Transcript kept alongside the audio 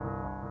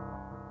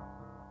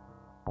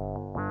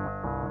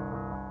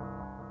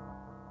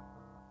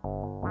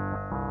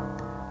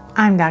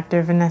I'm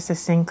Dr. Vanessa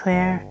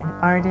Sinclair, an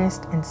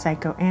artist and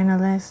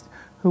psychoanalyst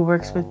who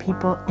works with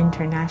people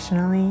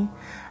internationally,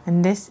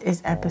 and this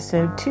is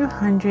episode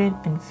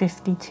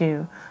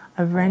 252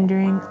 of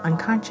Rendering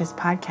Unconscious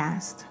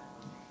podcast.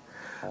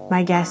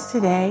 My guest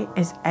today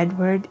is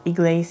Edward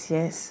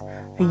Iglesias,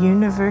 a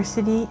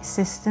university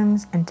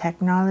systems and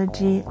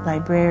technology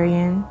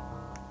librarian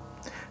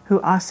who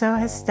also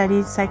has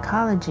studied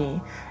psychology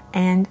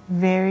and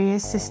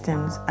various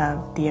systems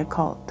of the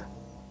occult.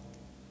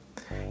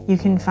 You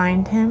can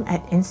find him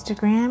at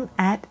Instagram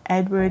at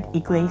Edward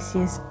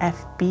Iglesias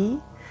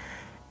FB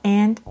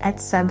and at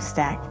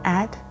Substack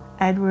at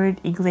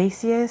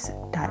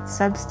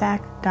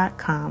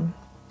edwardiglesias.substack.com.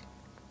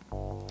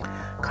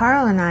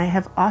 Carl and I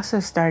have also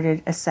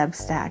started a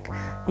Substack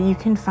that you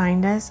can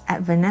find us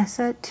at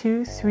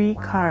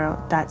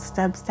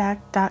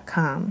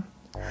vanessa23carl.substack.com.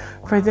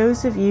 For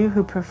those of you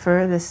who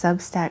prefer the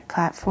Substack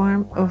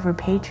platform over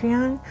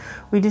Patreon,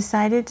 we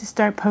decided to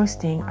start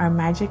posting our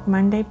Magic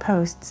Monday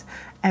posts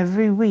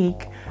every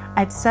week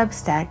at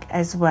Substack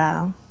as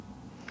well.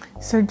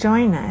 So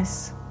join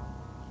us.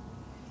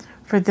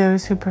 For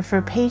those who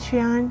prefer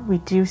Patreon, we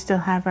do still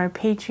have our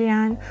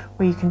Patreon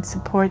where you can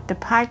support the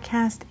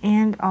podcast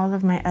and all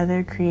of my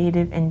other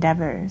creative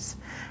endeavors.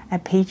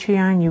 At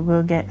Patreon, you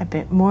will get a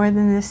bit more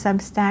than the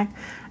Substack,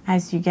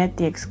 as you get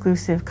the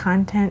exclusive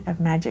content of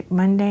Magic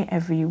Monday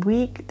every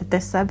week that the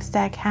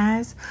Substack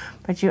has,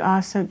 but you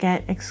also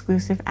get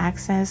exclusive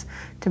access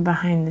to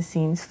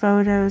behind-the-scenes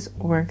photos,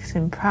 works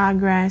in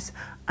progress,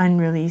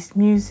 unreleased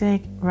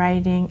music,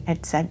 writing,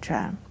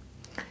 etc.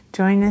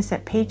 Join us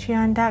at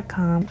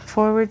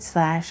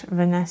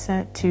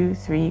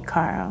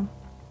patreon.com/Vanessa23Carl.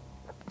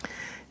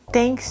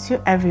 Thanks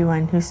to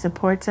everyone who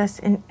supports us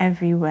in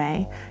every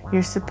way.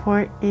 Your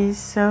support is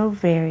so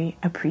very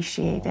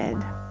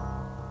appreciated.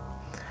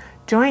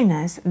 Join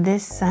us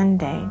this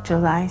Sunday,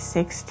 July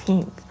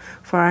 16th,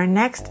 for our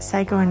next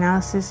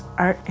Psychoanalysis,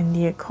 Art, and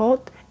the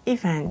Occult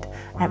event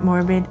at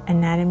Morbid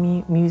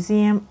Anatomy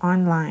Museum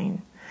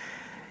online.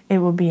 It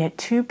will be at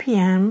 2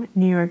 p.m.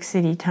 New York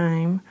City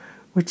time,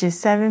 which is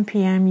 7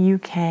 p.m.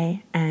 UK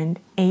and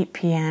 8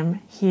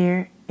 p.m.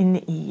 here in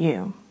the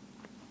EU.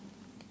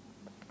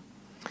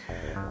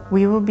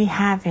 We will be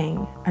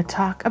having a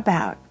talk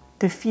about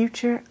the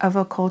future of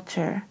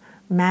occulture,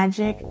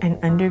 magic, and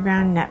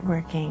underground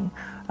networking,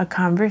 a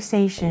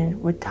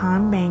conversation with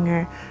Tom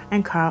Banger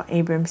and Carl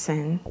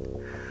Abramson.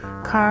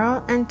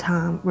 Carl and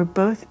Tom were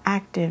both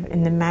active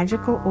in the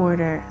magical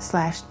order /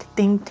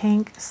 think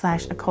tank /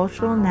 a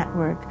cultural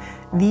network,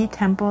 the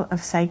Temple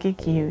of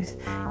Psychic Youth,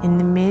 in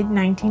the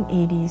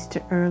mid-1980s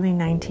to early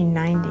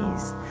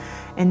 1990s.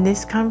 In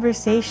this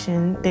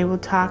conversation, they will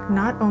talk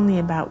not only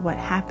about what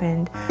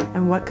happened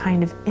and what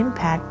kind of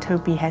impact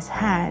Topi has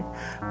had,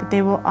 but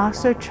they will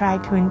also try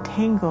to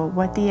entangle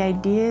what the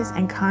ideas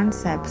and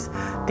concepts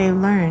they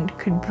learned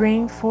could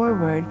bring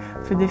forward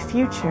for the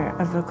future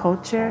of the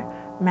culture,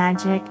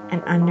 magic,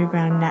 and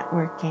underground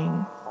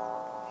networking.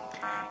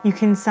 You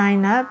can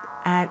sign up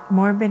at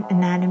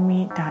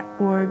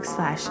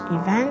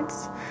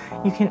morbidanatomy.org/events.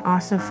 You can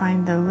also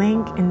find the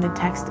link in the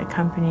text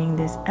accompanying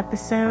this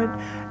episode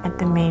at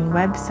the main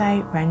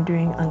website,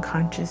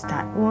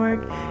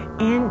 renderingunconscious.org,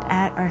 and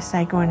at our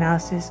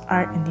Psychoanalysis,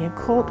 Art, and the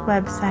Occult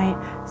website,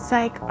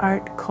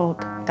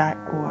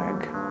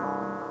 psychartcult.org.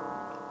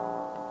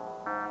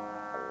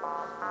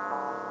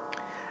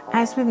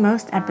 As with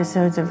most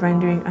episodes of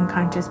Rendering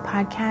Unconscious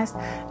podcast,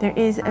 there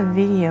is a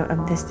video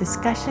of this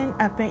discussion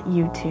up at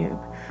YouTube.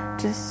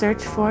 Just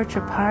search for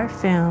Trapart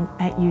Film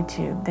at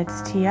YouTube.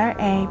 That's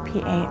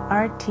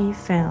TRAPART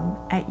Film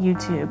at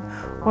YouTube.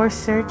 Or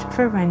search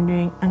for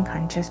Rendering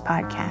Unconscious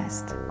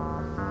podcast.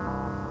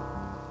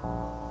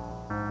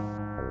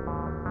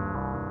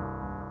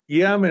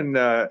 Yeah, I'm in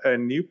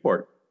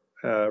Newport,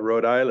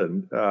 Rhode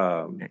Island.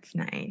 That's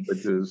nice.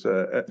 Which is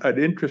an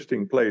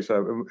interesting place.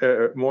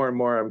 More and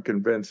more, I'm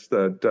convinced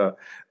that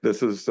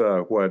this is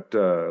what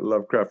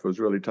Lovecraft was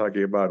really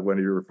talking about when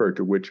he referred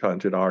to witch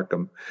hunt in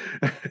Arkham.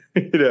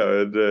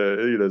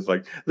 It's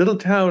like little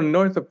town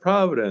north of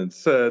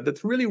Providence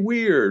that's really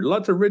weird.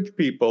 Lots of rich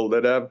people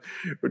that have,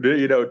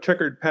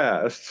 checkered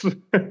pasts.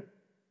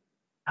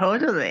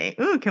 Totally.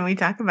 Ooh, can we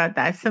talk about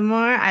that some more?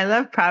 I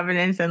love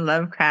Providence and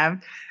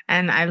Lovecraft,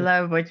 and I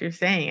love what you're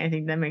saying. I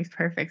think that makes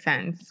perfect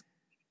sense.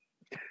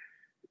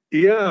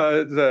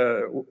 Yeah,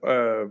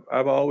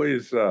 I've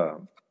always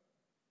liked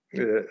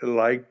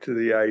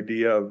the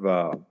idea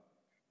of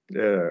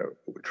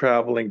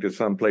traveling to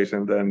someplace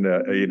and then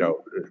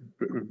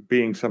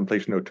being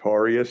someplace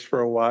notorious for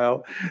a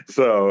while.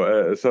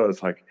 So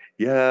it's like,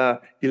 yeah,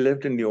 he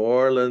lived in New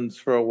Orleans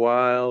for a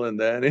while and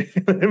then he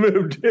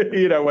moved,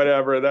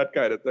 whatever, that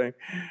kind of thing.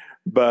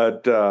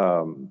 But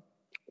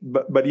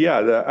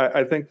yeah,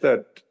 I think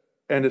that,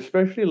 and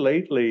especially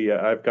lately,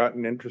 I've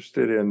gotten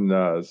interested in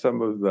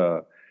some of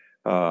the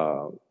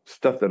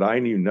stuff that I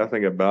knew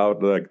nothing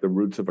about, like the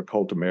roots of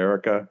occult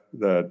America,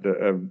 that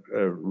have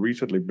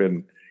recently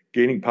been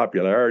gaining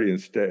popularity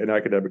in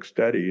academic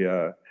study.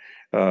 I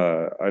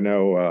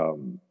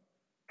know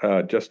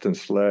Justin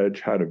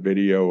Sledge had a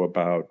video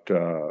about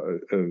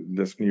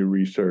this new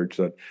research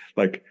that,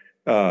 like,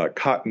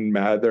 Cotton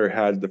Mather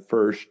had the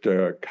first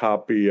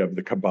copy of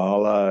the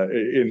Kabbalah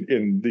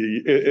in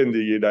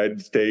the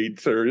United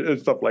States, or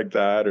stuff like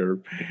that, or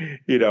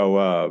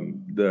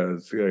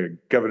the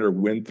Governor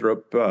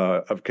Winthrop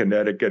of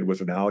Connecticut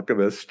was an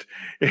alchemist,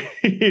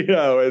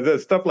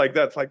 stuff like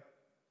that. It's like,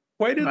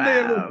 why didn't they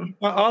ever?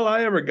 Wow. All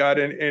I ever got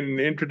in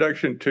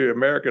introduction to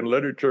American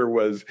literature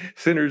was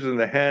 "Sinners in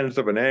the Hands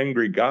of an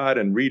Angry God"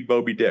 and read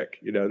Moby Dick.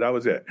 That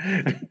was it.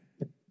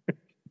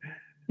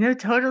 No,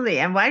 totally.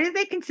 And why do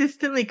they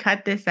consistently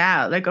cut this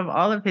out, like of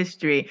all of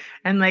history?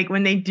 And like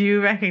when they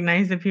do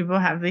recognize that people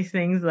have these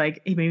things,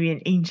 like maybe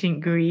in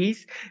ancient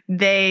Greece,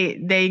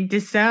 they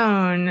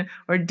disown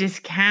or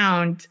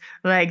discount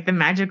like the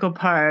magical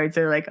parts,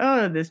 or like,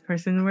 oh, this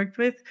person worked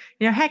with,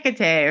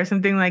 Hecate or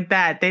something like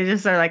that. They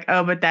just are like,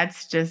 oh, but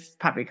that's just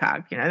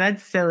poppycock,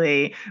 that's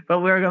silly. But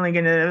we're only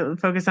going to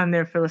focus on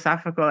their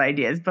philosophical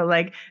ideas. But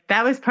like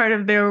that was part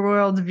of their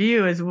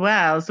worldview as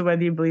well. So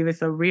whether you believe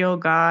it's a real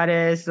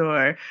goddess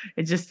or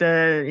it's just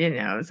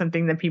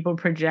something that people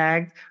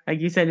project, like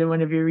you said in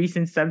one of your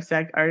recent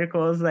Substack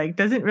articles, like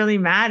doesn't really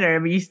matter,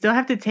 but you still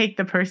have to take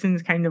the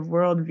person's kind of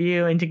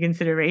worldview into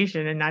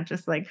consideration and not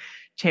just like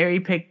cherry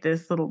pick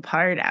this little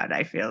part out,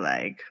 I feel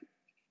like.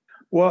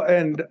 Well,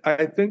 and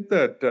I think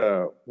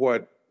that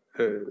what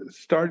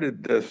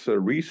started this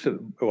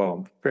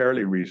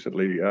fairly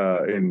recently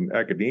in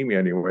academia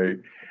anyway,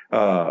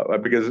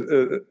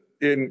 because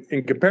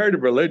in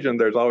comparative religion,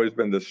 there's always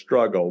been this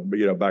struggle,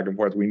 back and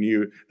forth. We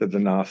knew that the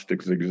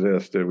Gnostics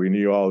existed. We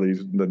knew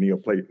the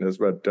Neoplatonists,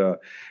 but how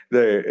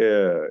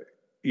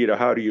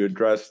do you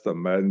address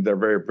them? And they're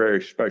very,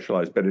 very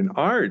specialized. But in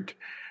art,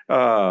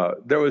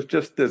 there was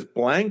just this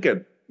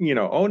blanket,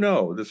 oh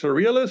no, the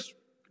surrealists,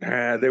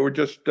 they were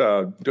just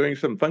doing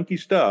some funky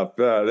stuff.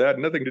 They had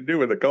nothing to do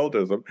with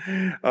occultism.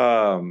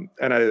 And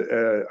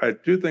I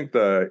do think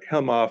the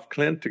Helmhoff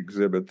Klint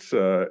exhibits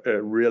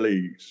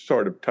really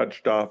sort of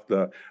touched off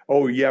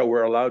oh, yeah,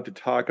 we're allowed to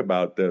talk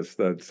about this,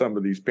 that some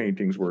of these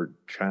paintings were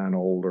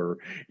channeled or,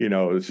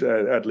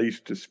 at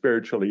least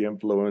spiritually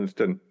influenced.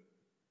 And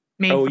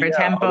made for a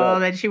temple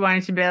that she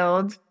wanted to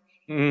build.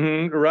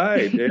 Mm-hmm,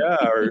 right. Yeah.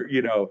 Or,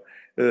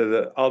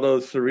 all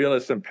those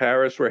surrealists in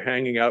Paris were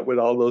hanging out with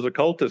all those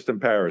occultists in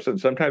Paris,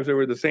 and sometimes they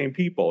were the same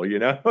people,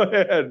 and all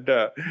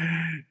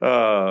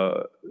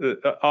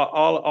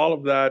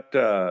of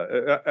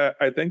that.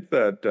 I think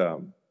that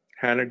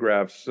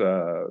Hanegraaff's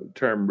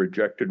term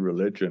 "rejected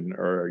religion,"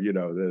 or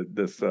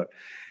this stuff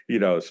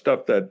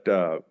that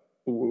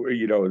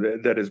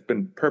that has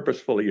been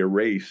purposefully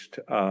erased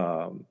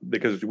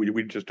because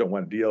we just don't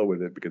want to deal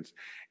with it, because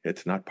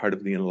it's not part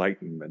of the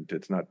Enlightenment.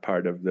 It's not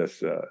part of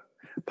this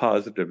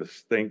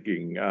positivist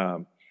thinking.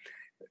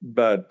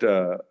 But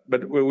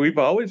we've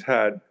always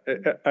had,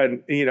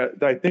 and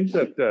I think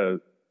that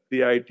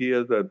the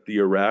idea that the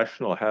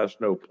irrational has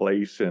no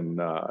place in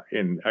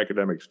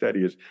academic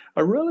study is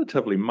a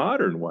relatively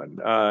modern one.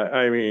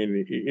 I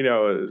mean,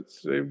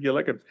 if you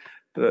look at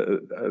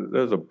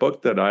there's a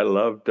book that I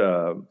loved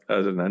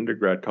as an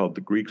undergrad called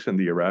 "The Greeks and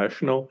the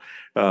Irrational."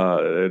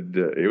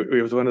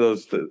 It was one of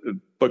those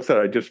books that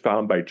I just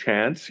found by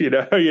chance. Like in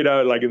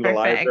the Perfect.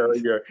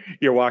 library,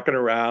 you're walking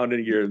around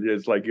and you're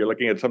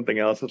looking at something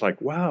else. It's like,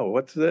 wow,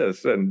 what's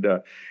this? And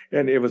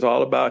it was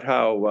all about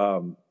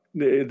how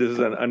this is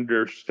an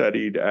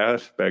understudied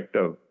aspect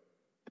of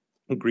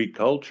Greek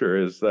culture,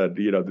 is that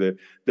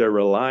their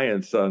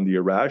reliance on the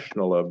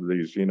irrational of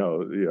these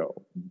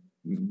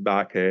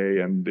Bacchae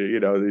and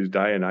these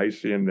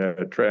Dionysian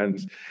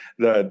trends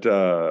that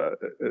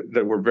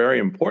were very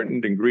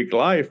important in Greek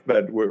life,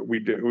 but we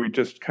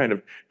just kind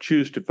of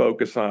choose to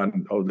focus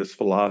on this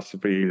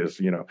philosophy,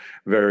 this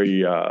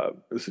very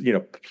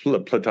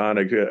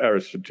Platonic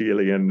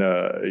Aristotelian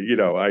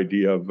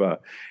idea of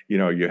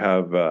you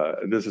have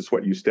this is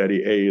what you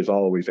study, A is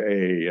always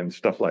A, and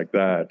stuff like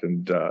that,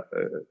 and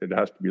it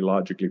has to be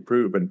logically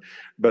proven,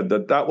 but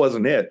that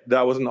wasn't it.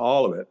 That wasn't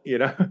all of it.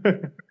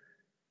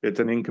 It's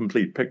an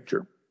incomplete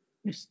picture.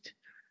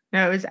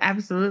 No, it was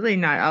absolutely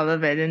not all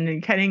of it. And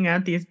then cutting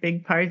out these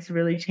big parts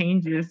really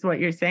changes what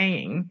you're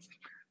saying.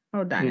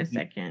 Hold on a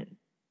second.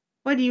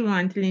 What do you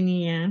want,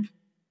 Linnea?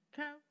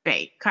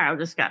 Great. Carl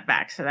just got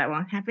back, so that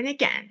won't happen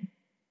again.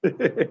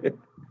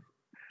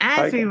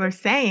 As we were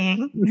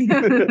saying,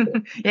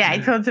 yeah, I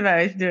told him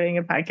I was doing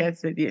a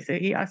podcast with you, so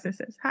he also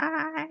says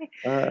hi.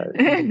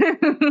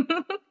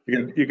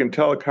 You can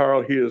tell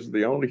Carl he is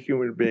the only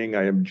human being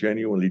I am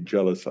genuinely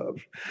jealous of.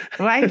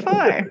 Why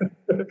for?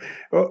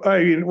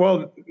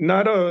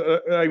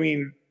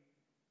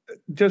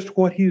 Just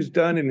what he's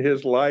done in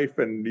his life,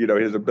 and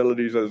his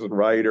abilities as a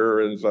writer,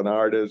 as an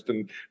artist,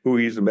 and who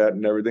he's met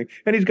and everything.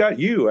 And he's got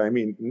you. I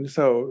mean,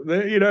 so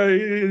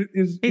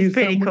he's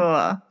pretty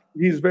cool.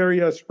 He's very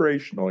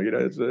aspirational.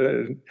 It's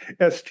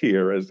S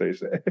tier, as they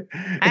say.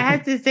 I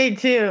have to say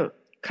too,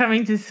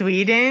 coming to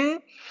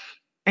Sweden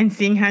and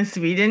seeing how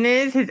Sweden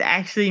is has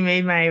actually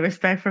made my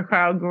respect for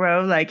Carl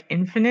grow like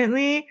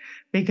infinitely,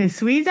 because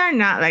Swedes are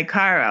not like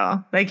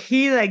Carl. Like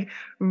he like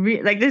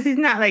this is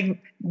not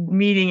like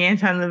meeting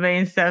Anton LaVey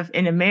and stuff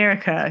in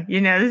America.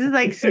 You know, this is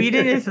like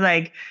Sweden is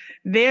like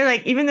they're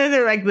like even though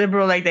they're like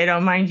liberal, like they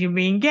don't mind you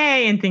being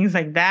gay and things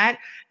like that.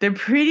 They're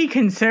pretty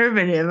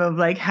conservative of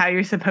like how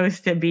you're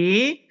supposed to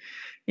be,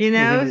 you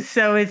know? Mhm.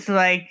 So it's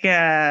like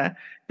the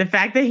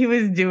fact that he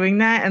was doing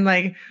that and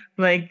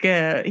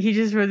he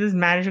just wrote this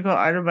magical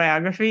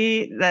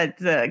autobiography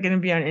that's going to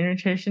be on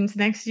Intertraditions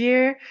next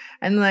year,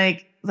 and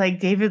like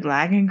David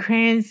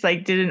Lagerkrantz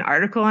like did an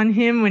article on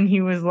him when he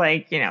was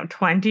like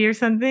 20 or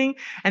something,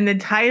 and the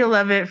title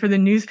of it for the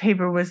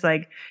newspaper was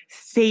like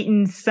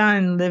Satan's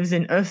son lives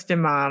in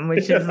Östermalm,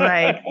 which is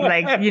like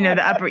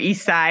the Upper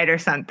East Side or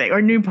something,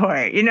 or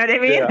Newport, you know what I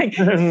mean? Yeah. Like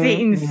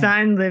Satan's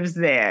son lives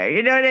there,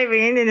 you know what I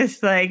mean? And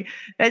it's like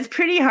that's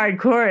pretty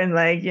hardcore in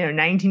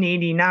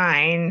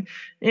 1989,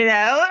 you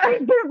know.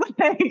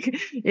 Like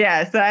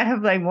yeah, so I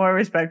have like more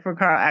respect for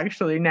Carl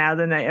actually now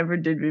than I ever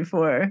did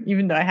before,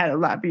 even though I had a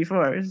lot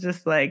before. It's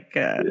just like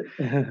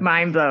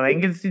mind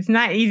blowing because it's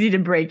not easy to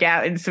break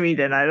out in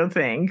Sweden, I don't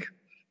think.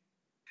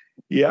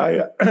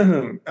 Yeah,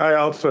 I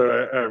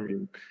also, I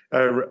mean,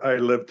 I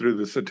lived through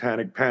the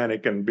Satanic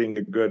Panic and being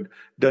a good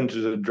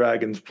Dungeons and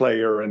Dragons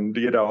player, and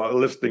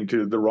listening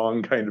to the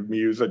wrong kind of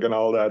music and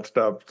all that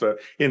stuff. So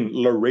in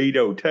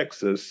Laredo,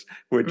 Texas,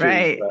 which is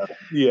Right.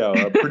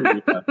 a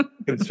pretty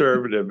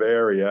conservative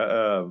area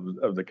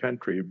of the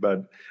country.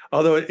 But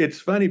although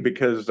it's funny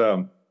because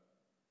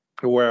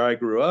where I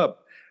grew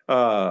up,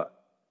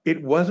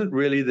 it wasn't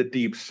really the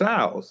deep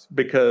South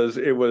because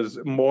it was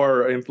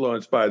more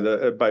influenced by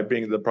by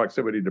being the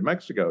proximity to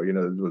Mexico. You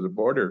know, it was a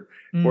border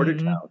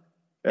Mm, town,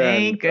 and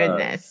thank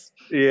goodness.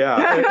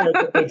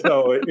 yeah, and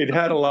so it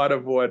had a lot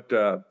of what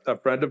a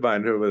friend of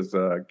mine who was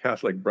a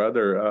Catholic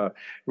brother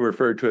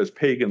referred to as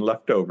pagan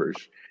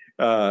leftovers.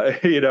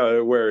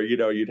 Where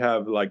you'd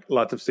have like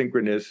lots of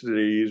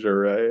synchronicities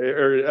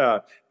or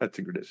not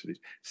synchronicities,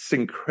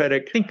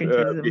 syncretic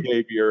Syncretism.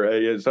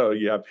 behavior. So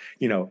you have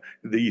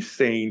these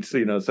saints.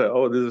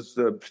 So this is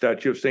the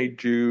statue of Saint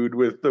Jude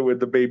with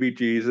the baby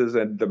Jesus,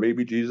 and the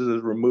baby Jesus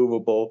is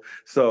removable.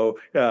 So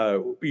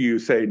you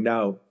say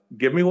now,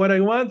 give me what I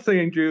want,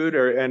 St. Jude,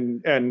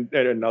 and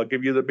I'll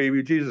give you the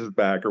baby Jesus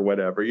back or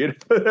whatever, that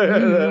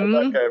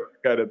Hmm.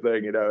 kind of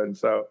thing, and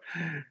so,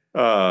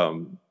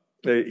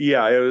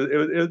 yeah,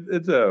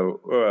 it's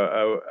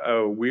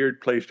a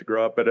weird place to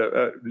grow up, but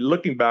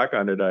looking back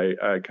on it,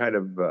 I kind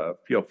of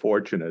feel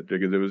fortunate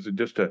because it was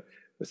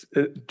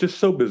just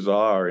so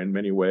bizarre in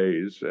many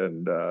ways,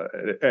 and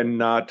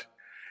not,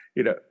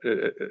 you know.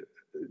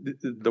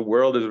 The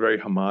world is very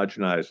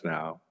homogenized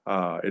now.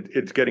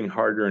 It's getting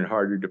harder and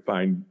harder to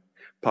find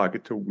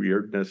pockets of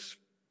weirdness.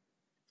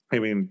 I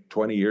mean,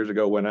 20 years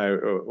ago when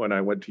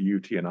I went to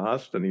UT in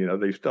Austin,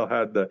 they still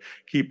had the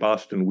 "Keep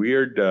Austin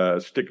Weird"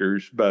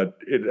 stickers, but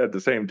at the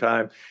same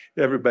time,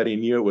 everybody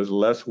knew it was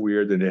less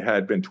weird than it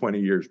had been 20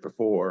 years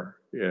before.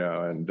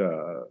 And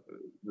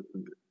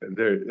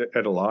there,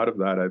 and a lot of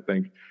that, I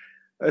think,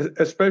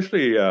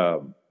 especially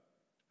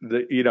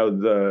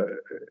the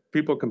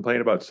people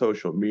complain about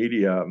social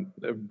media,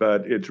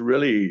 but it's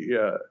really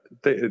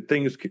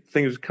things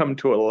come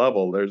to a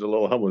level. There's a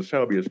little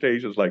homophobia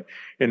stage. It's like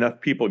enough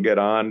people get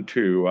on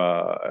to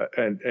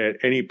and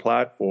any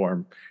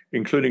platform,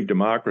 including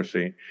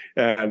democracy,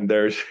 and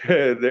there's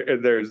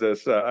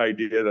this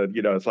idea that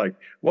it's like,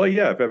 well,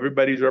 yeah, if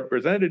everybody's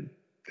represented,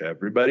 and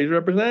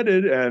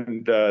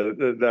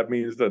that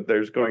means that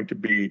there's going to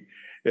be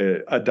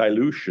a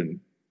dilution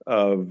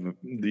of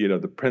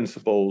the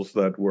principles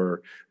that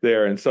were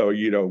there, and so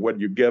what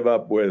you give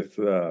up with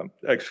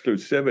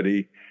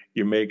exclusivity,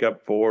 you make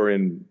up for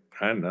in,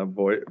 I don't know,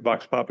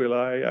 vox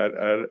populi.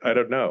 I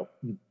don't know.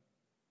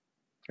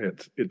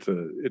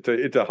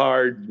 It's a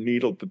hard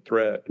needle to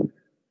thread.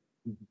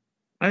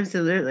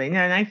 Absolutely.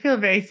 No, and I feel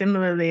very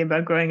similarly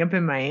about growing up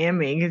in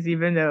Miami because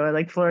even though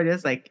like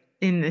Florida's like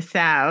in the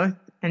South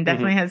and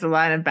definitely Mhm. has a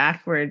lot of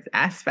backwards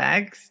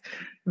aspects,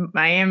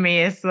 Miami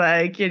is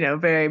like,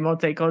 very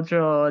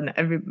multicultural,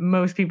 and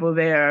most people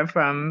there are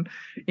from,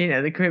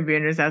 the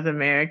Caribbean or South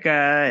America,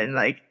 and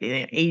like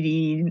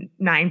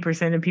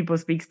 89% of people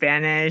speak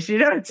Spanish, so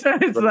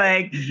it's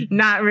like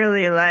not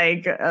really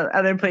like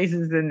other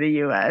places in the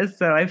US.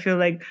 So I feel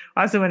like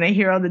also when I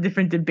hear all the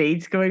different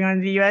debates going on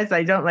in the US,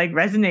 I don't like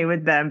resonate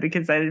with them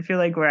because I feel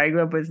like where I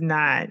grew up was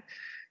not,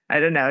 I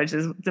don't know, it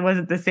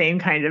wasn't the same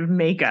kind of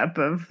makeup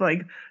of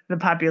like the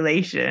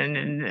population,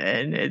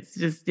 and it's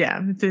just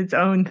it's its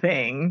own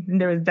thing. And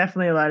there was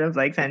definitely a lot of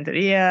like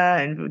Santeria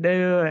and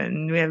voodoo,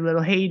 and we have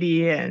little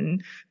Haiti,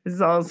 and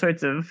there's all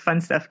sorts of fun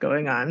stuff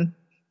going on.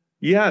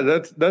 Yeah,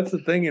 that's the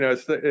thing,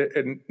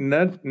 and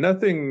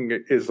nothing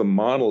is a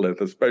monolith,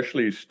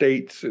 especially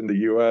states in the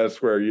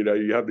U.S. where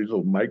you have these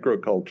little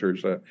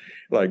microcultures.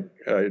 Like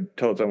I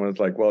told someone, it's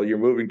like, well, you're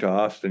moving to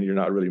Austin, you're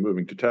not really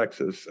moving to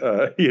Texas.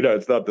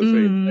 It's not the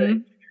same thing.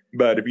 Mm.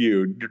 But if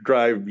you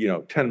drive,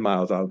 10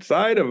 miles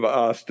outside of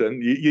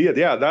Austin,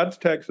 yeah, that's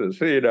Texas.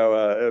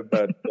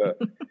 But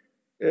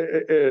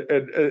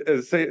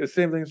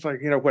same thing. It's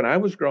like when I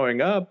was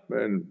growing up,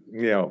 and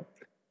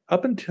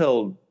up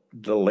until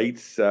the late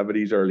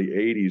 70s, early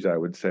 80s, I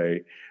would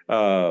say,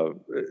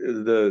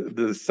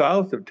 the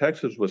South of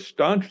Texas was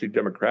staunchly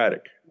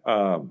Democratic.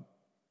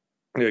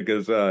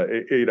 Because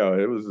it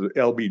was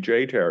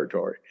LBJ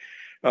territory.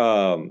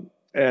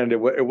 And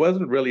it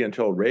wasn't really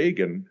until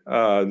Reagan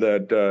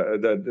that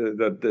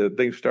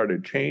things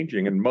started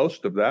changing, and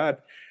most of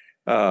that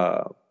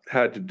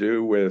had to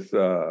do with,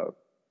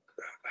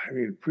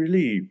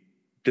 really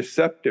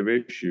deceptive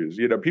issues.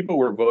 People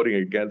were voting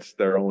against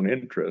their own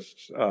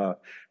interests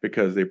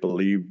because they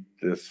believed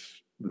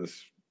this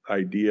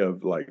idea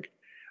of like,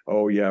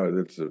 oh yeah,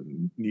 it's a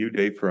new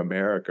day for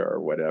America or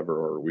whatever,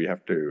 or we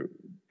have to.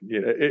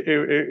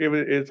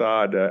 It's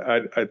odd.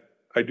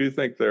 I do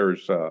think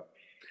there's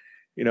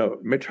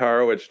Mitch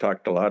Horowitz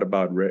talked a lot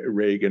about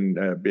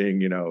Reagan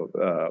being,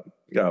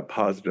 a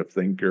positive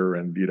thinker,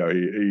 and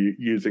he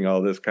using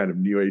all this kind of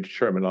New Age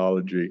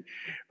terminology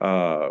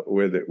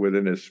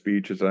within his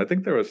speeches. And I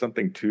think there was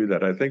something to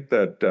that. I think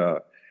that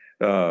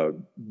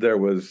there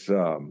was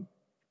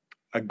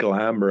a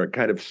glamour, a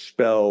kind of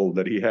spell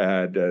that he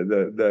had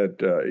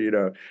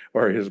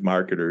or his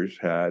marketers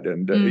had,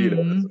 and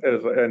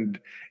and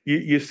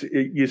you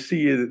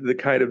see the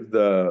kind of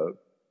the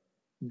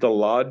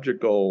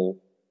logical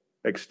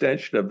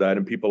extension of that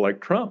in people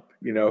like Trump,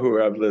 who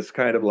have this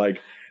kind of like,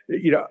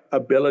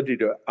 ability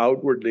to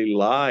outwardly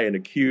lie and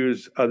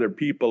accuse other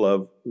people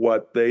of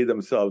what they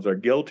themselves are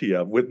guilty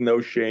of with no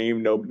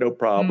shame, no Oh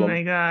problem.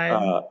 my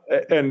God.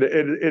 And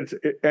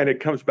it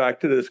comes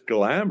back to this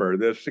glamour,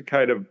 this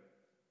kind of,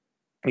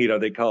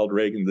 they called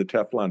Reagan the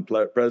Teflon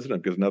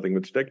president because nothing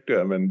would stick to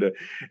him, and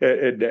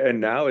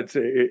now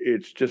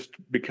it's just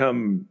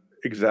become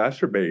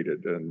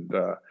exacerbated, and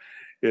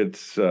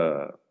it's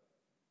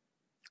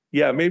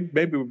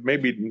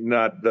maybe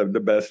not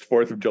the best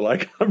Fourth of July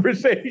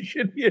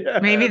conversation. Yeah,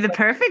 Maybe the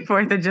perfect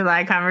 4th of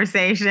July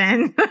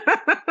conversation.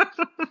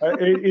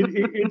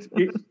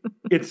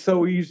 it's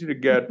so easy to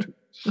get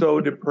so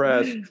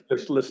depressed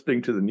just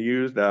listening to the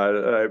news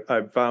now.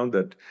 I've found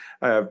that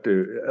I have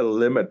to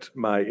limit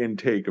my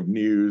intake of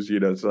news.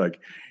 It's like,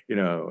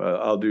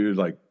 I'll do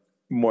like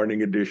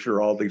morning edition or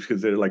all things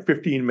considered, like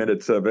 15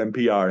 minutes of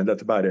NPR, and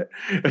that's about it.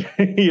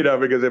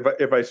 Because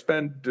if I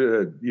spend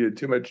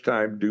too much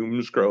time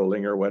doom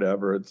scrolling or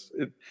whatever, it's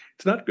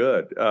not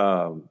good.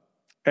 And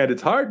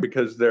it's hard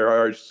because there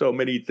are so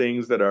many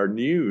things that are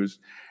news.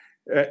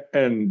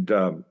 And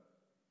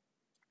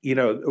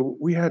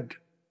we had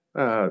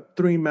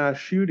 3 mass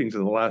shootings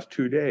in the last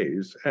 2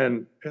 days,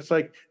 and it's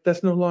like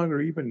that's no longer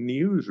even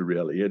news,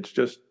 really. It's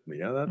just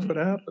that's what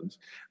happens.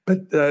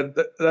 But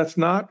that's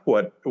not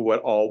what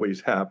always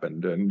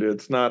happened, and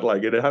it's not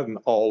like it hasn't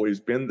always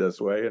been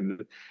this way,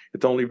 and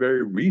it's only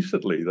very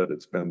recently that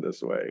it's been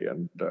this way.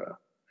 And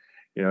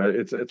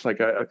it's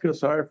like I feel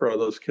sorry for all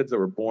those kids that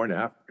were born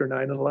after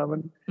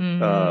 9/11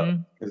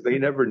 because they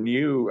never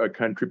knew a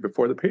country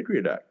before the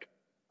Patriot Act.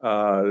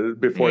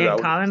 Before that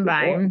was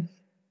Columbine.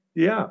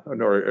 Yeah,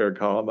 or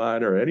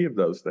Columbine or any of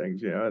those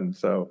things, and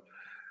so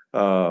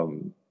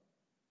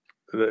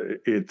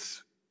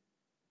it's,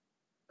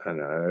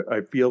 and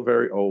I feel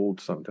very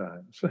old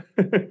sometimes.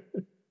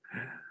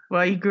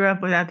 Well, you grew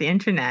up without the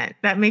internet.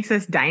 That makes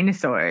us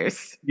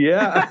dinosaurs.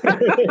 Yeah.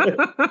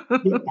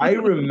 I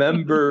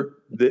remember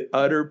the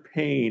utter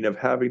pain of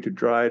having to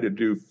try to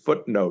do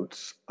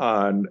footnotes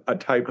on a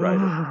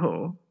typewriter.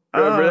 Oh.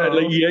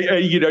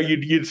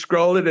 You'd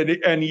scroll it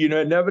and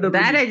inevitably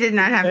that I did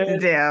not have to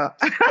do.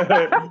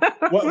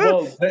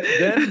 well,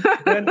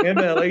 then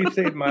MLA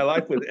saved my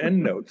life with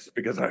EndNotes,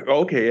 because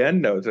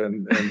EndNotes,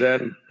 and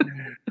then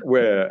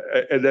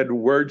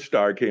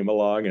WordStar came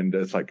along, and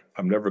it's like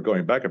I'm never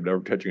going back. I'm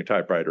never touching a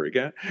typewriter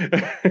again.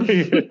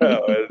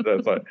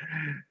 That's like,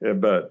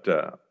 but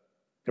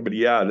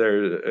yeah,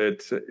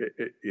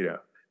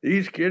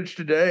 these kids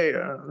today,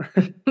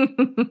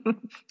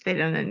 they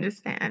don't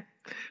understand.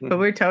 But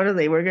we're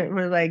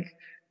like,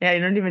 yeah, I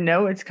don't even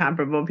know what's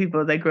comparable.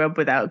 People that grew up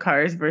without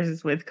cars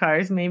versus with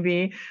cars,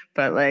 maybe.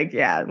 But like,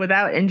 yeah,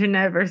 without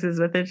internet versus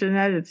with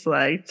internet, it's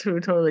like 2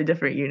 totally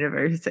different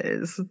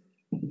universes.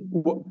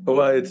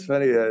 Well, it's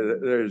funny.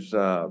 There's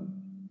the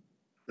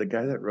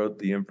guy that wrote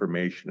The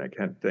Information. I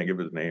can't think of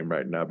his name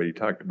right now, but he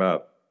talked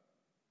about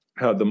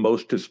how the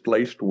most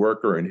displaced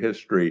worker in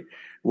history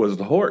was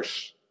the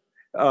horse.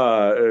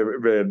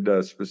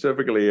 And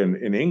specifically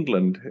in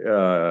England,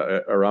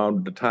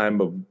 around the time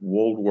of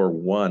World War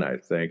One, I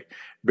think.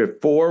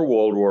 Before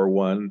World War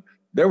One,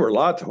 there were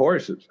lots of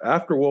horses.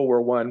 After World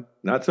War One,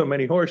 not so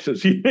many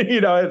horses.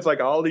 It's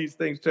like all these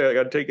things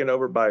got taken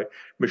over by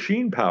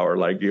machine power,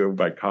 like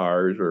by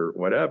cars or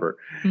whatever.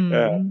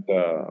 And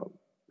now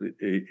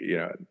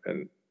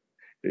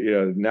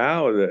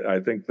that I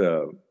think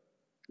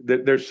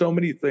there's so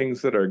many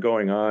things that are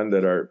going on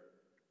that are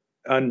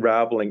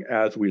unraveling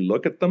as we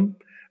look at them.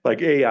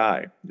 Like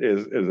AI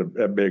is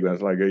a big one.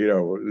 It's like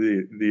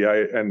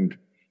and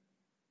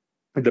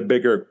the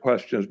bigger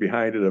questions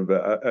behind it of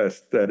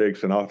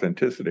aesthetics and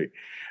authenticity.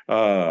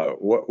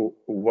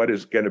 What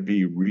is going to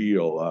be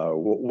real?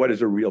 What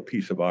is a real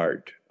piece of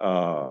art?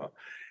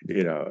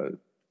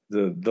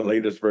 the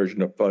latest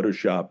version of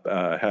Photoshop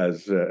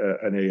has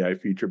an AI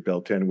feature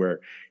built in where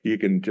you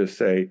can just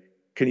say,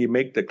 "Can you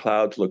make the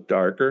clouds look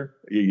darker?"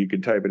 You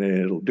can type it in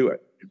and it'll do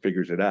it. It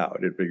figures it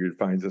out. It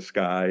finds the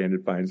sky and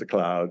it finds the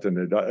clouds and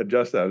it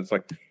adjusts that. It's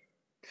like,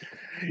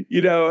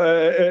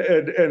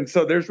 and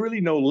so there's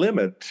really no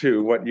limit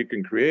to what you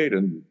can create.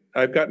 And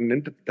I've gotten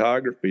into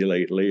photography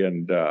lately,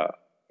 and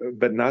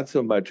but not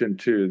so much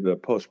into the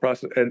post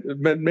process. And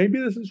maybe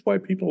this is why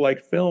people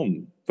like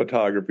film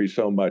photography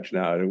so much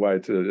now, and why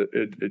it's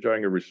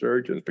enjoying a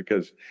resurgence,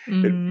 because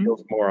it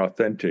feels more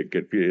authentic.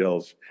 It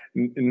feels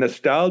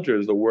nostalgia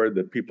is the word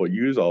that people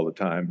use all the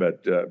time,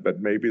 but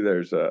maybe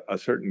there's a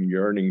certain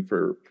yearning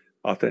for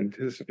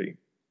authenticity.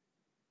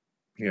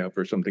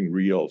 For something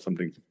real,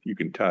 something you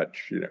can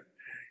touch.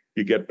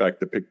 You get back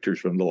the pictures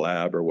from the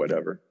lab or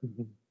whatever.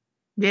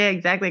 Yeah,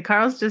 exactly.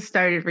 Carl's just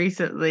started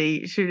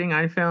recently shooting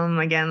on film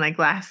again, like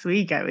last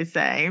week, I would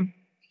say.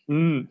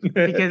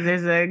 Because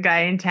there's a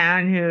guy in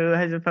town who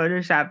has a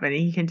Photoshop and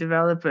he can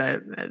develop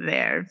it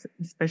there,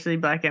 especially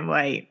black and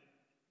white.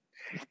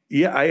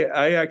 Yeah,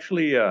 I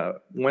actually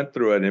went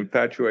through an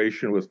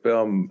infatuation with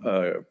film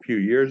a few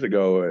years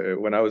ago.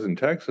 When I was in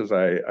Texas,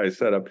 I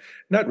set up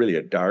not really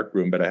a dark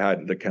room, but I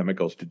had the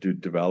chemicals to do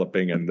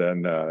developing, and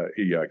then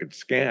I could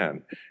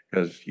scan,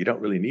 because you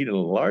don't really need an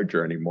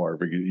enlarger anymore.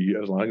 Because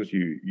as long as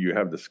you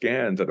have the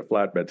scans at a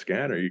flatbed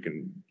scanner, you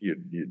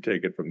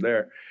take it from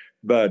there.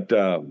 But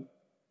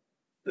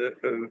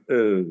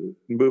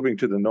moving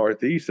to the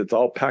Northeast, it's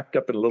all packed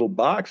up in a little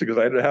box because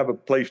I had to have a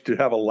place to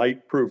have a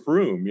light-proof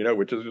room,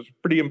 which is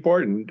pretty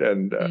important.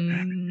 And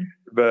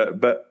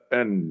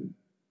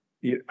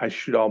I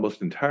shoot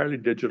almost entirely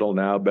digital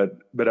now, but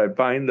I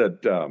find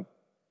that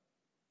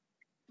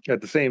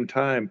at the same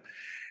time,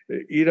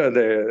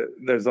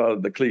 there's all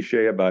the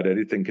cliche about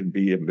anything can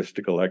be a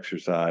mystical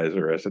exercise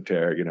or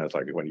esoteric. It's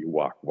like when you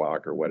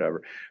walk or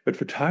whatever. But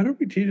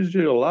photography teaches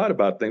you a lot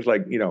about things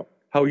like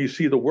how you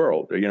see the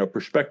world,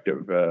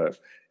 perspective. I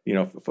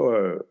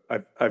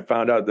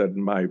found out that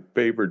my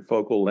favorite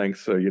focal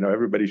lengths,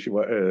 everybody should,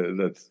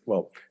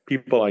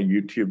 people on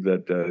YouTube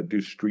that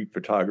do street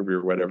photography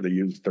or whatever, they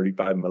use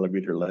 35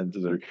 millimeter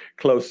lenses or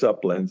close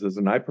up lenses.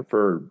 And I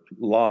prefer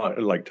long,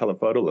 like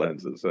telephoto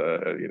lenses,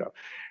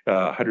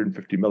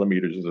 150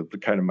 millimeters is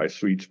kind of my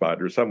sweet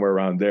spot or somewhere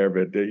around there.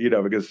 But,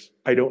 because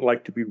I don't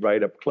like to be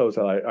right up close.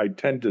 I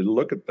tend to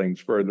look at things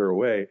further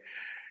away.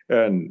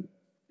 And,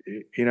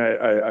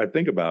 I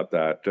think about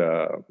that.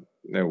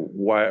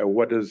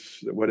 What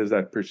is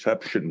that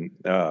perception?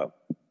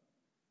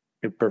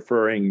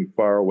 Preferring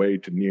far away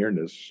to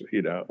nearness.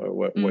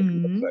 What does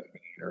that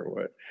mean,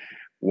 or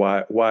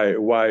what?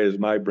 Why is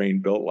my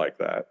brain built like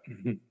that?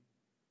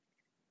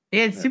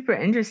 Yeah, it's super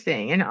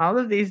interesting, and all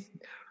of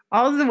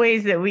the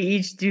ways that we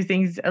each do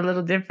things a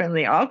little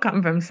differently all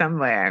come from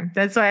somewhere.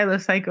 That's why I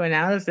love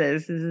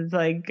psychoanalysis. It's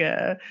like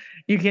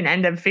you can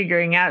end up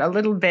figuring out a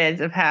little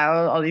bit of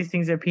how all these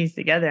things are pieced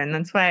together. And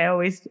that's why I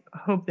always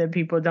hope that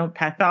people don't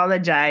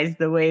pathologize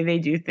the way they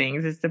do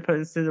things as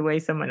opposed to the way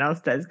someone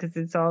else does, because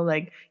it's all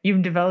like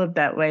you've developed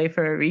that way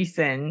for a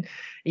reason.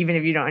 Even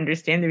if you don't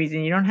understand the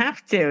reason, you don't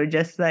have to.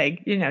 Just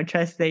like,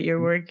 trust that you're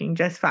working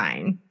just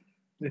fine.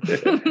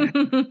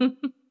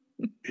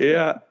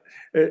 Yeah.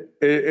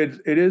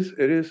 It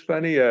is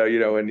funny,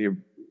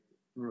 when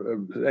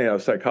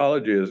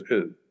psychology is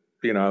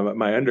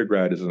my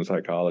undergrad is in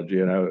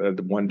psychology, and at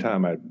one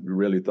time I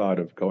really thought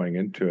of going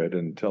into it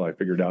until I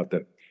figured out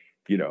that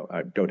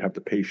I don't have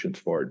the patience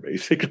for it,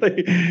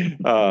 basically.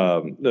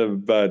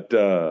 But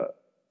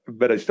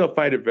I still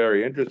find it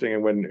very interesting.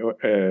 And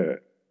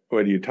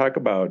when you talk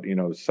about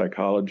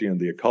psychology and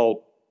the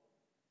occult,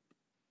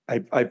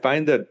 I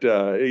find that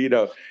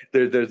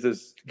there's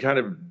this kind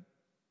of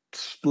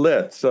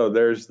split. So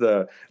there's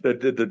the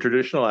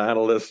traditional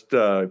analyst,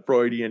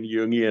 Freudian,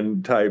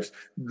 Jungian types.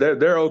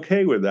 They're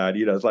okay with that.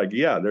 It's like,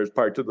 yeah, there's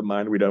parts of the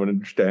mind we don't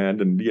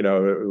understand, and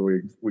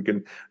we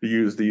can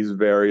use these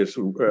various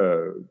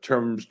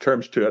terms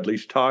to at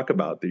least talk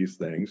about these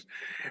things.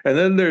 And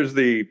then there's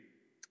the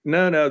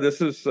no, this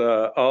is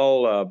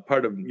all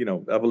part of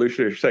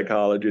evolutionary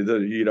psychology.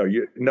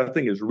 That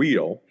nothing is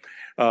real.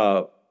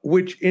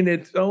 Which in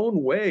its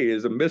own way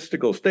is a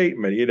mystical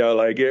statement,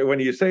 like when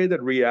you say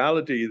that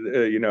reality,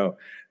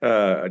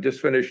 I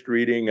just finished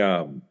reading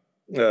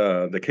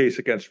The Case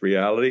Against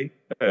Reality.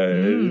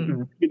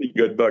 Really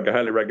good book. I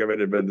highly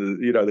recommend it. But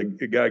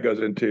the guy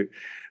goes into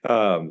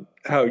how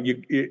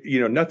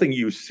nothing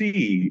you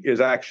see is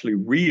actually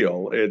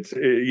real. It's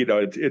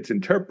it's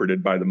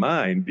interpreted by the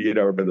mind,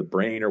 or by the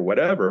brain or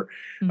whatever.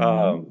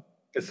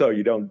 So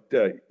you don't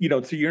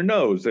see your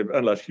nose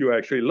unless you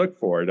actually look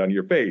for it on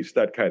your face,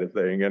 that kind of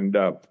thing. And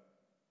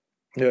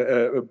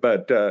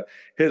but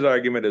his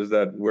argument is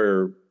that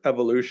we're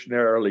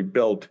evolutionarily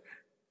built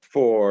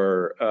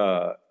for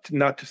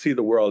not to see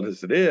the world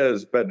as it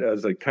is, but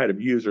as a kind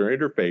of user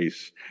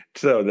interface,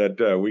 so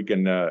that we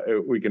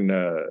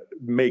can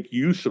make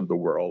use of the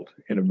world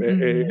in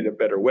a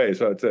better way.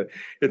 So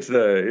it's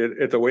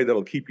a way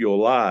that'll keep you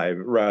alive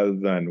rather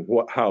than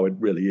how it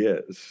really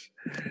is,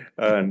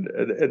 and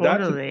that's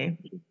Totally.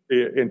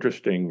 an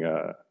interesting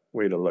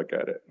way to look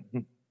at it.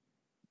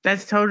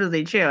 That's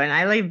totally true. And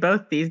I like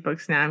both these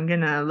books now. I'm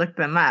gonna look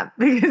them up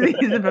because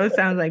these both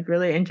sound like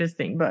really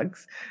interesting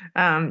books.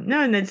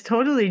 No, and that's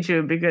totally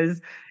true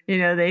because,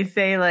 they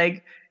say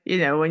like,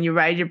 when you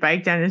ride your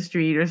bike down the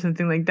street or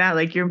something like that,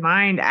 like your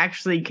mind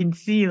actually can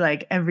see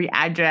like every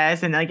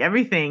address and like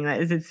everything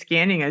that is it's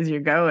scanning as you're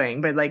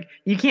going. But like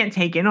you can't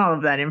take in all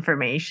of that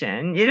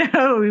information,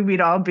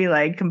 we'd all be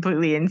like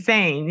completely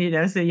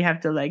insane, so you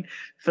have to like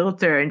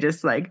filter and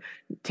just like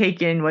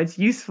take in what's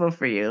useful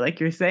for you, like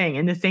you're saying.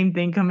 And the same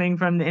thing coming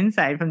from the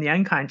inside, from the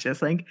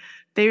unconscious. Like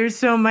there's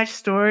so much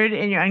stored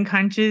in your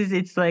unconscious.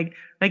 It's like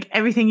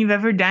everything you've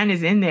ever done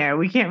is in there.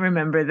 We can't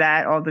remember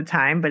that all the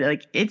time, but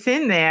like it's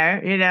in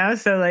there,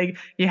 So like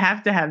you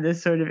have to have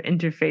this sort of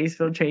interface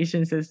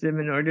filtration system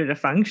in order to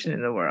function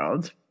in the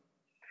world.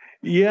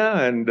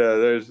 Yeah, and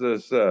there's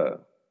this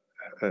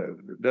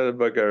another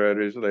book I read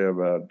recently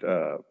about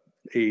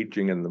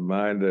aging in the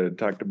mind that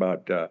talked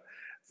about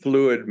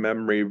fluid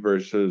memory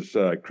versus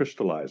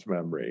crystallized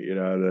memory.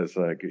 That's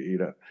like,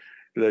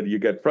 that you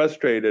get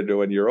frustrated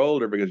when you're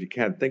older because you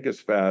can't think as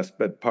fast,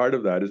 but part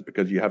of that is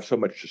because you have so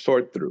much to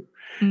sort through.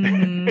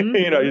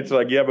 It's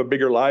like you have a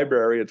bigger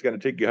library, it's going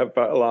to take you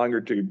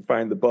longer to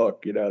find the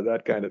book,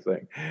 that kind of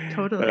thing.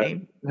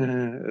 Totally.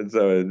 And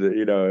so,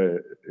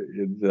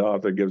 the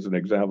author gives an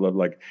example of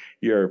like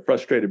you're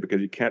frustrated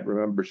because you can't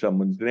remember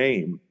someone's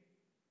name.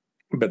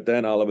 But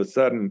then all of a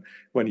sudden,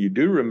 when you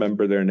do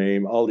remember their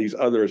name, all these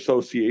other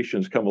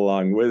associations come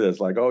along with it. It's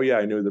like, oh yeah,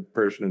 I knew the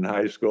person in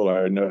high school,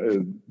 or I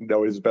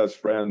know his best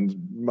friend's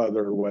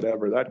mother, or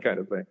whatever, that kind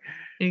of thing.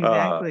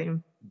 Exactly.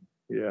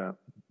 Yeah.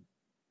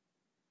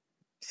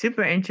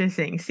 Super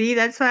interesting. See,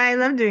 that's why I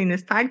love doing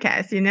this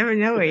podcast. You never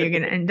know where you're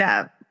going to end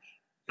up.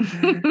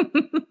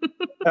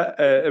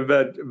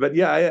 But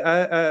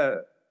yeah,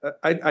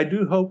 I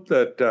do hope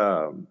that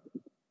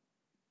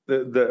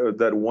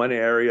that one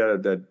area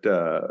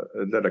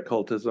that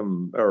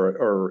occultism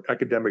or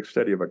academic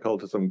study of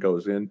occultism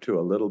goes into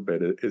a little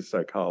bit is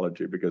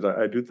psychology, because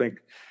I do think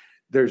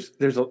there's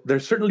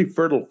certainly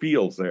fertile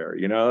fields there.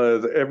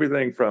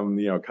 Everything from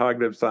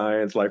cognitive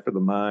science, life of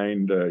the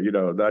mind,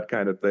 that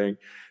kind of thing,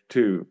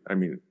 to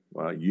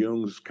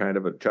Jung's kind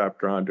of a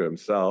chapter onto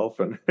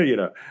himself, and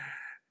I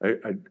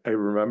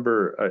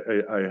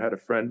remember I had a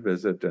friend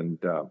visit, and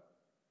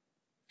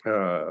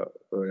I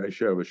was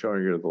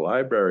showing her the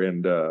library,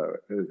 and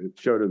it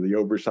showed her the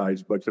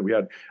oversized books, and we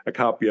had a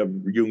copy of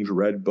Jung's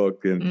Red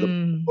Book and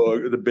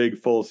the big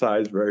full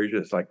size version.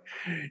 It's like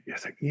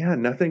yeah,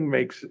 nothing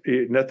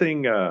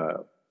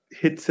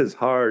hits as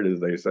hard,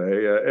 as they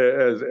say,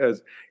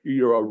 as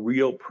a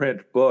real print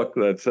book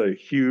that's a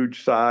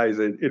huge size.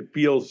 It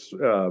feels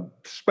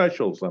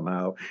special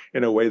somehow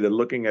in a way that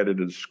looking at it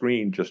as a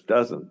screen just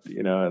doesn't.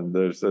 And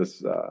there's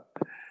this.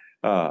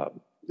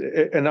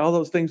 And all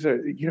those things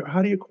are,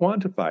 how do you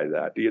quantify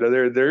that?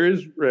 There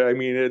is,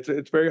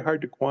 it's very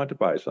hard to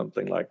quantify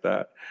something like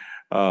that.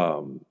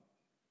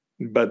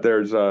 But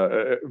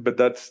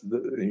that's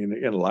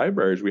in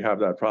libraries, we have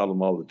that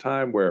problem all the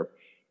time, where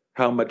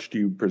how much do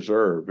you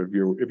preserve if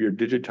you're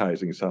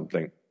digitizing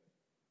something?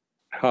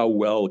 How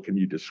well can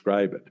you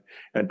describe it?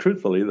 And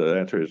truthfully, the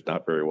answer is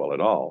not very well at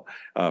all.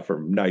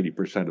 For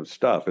 90% of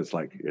stuff, it's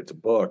like it's a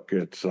book.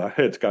 It's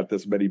got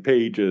this many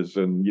pages,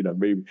 and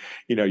maybe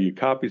you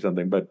copy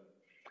something. But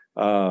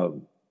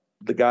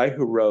the guy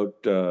who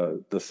wrote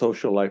The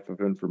Social Life of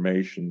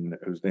Information,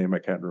 whose name I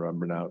can't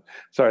remember now.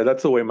 Sorry,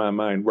 that's the way my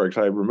mind works.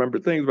 I remember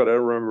things, but I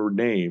don't remember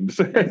names.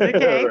 That's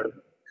okay.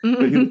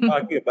 But he was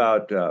talking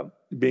about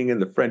being in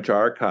the French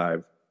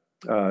archive,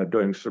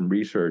 doing some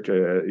research,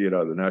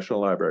 the National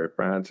Library of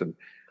France, and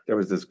there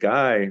was this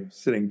guy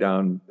sitting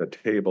down the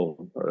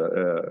table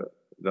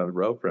down the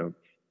row from him,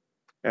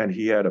 and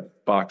he had a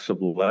box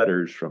of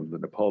letters from the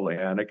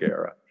Napoleonic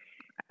era,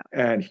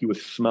 and he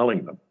was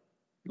smelling them,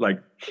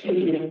 like,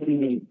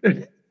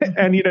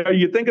 and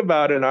you think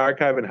about an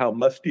archive and how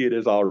musty it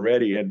is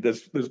already, and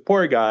this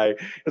poor guy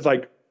is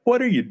like, what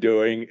are you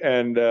doing?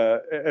 And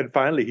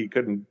finally he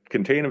couldn't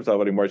contain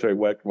himself anymore, so he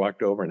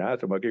walked over and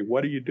asked him, okay,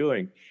 what are you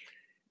doing?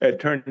 It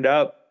turned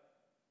out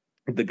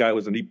the guy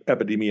was an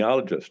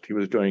epidemiologist. He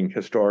was doing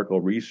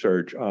historical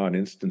research on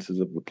instances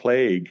of the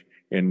plague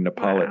in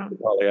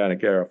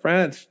Napoleonic era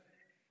France.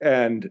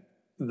 And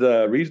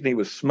the reason he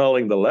was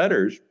smelling the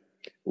letters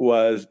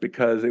was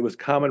because it was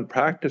common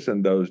practice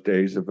in those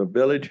days, if a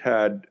village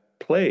had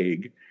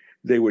plague,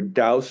 they would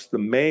douse the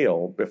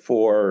mail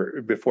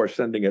before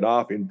sending it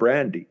off in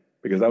brandy,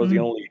 because that was the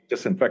only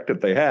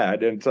disinfectant they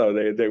had. And so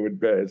they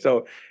would,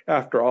 so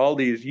after all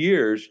these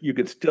years, you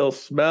could still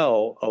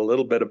smell a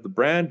little bit of the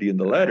brandy in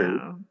the letter.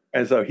 Wow.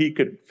 And so he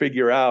could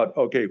figure out,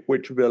 okay,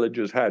 which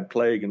villages had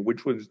plague and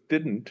which ones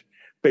didn't,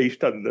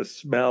 based on the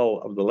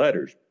smell of the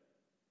letters.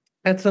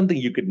 That's something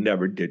you could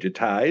never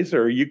digitize,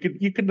 or you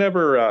could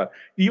never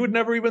you would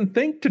never even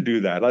think to do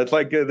that. It's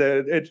like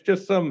it's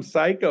just some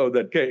psycho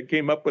that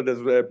came up with this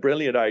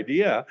brilliant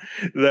idea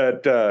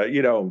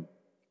that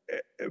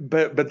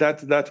but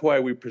that's why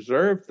we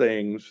preserve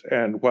things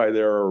and why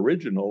there are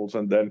originals,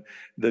 and then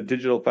the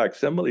digital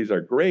facsimiles are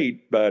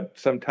great, but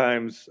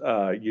sometimes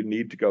you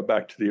need to go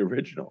back to the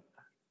original.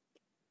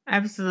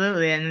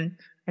 Absolutely. And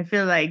I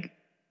feel like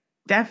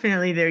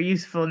definitely they're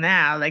useful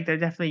now. Like they're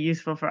definitely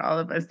useful for all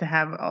of us to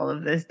have all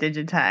of this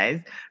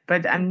digitized.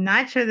 But I'm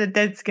not sure that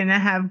that's going to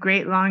have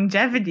great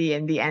longevity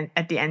in the end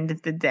at the end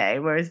of the day.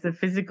 Whereas the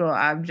physical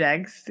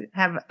objects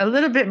have a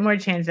little bit more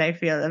chance, I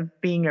feel, of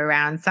being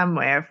around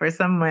somewhere for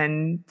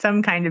someone,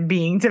 some kind of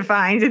being to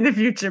find in the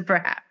future,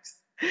 perhaps.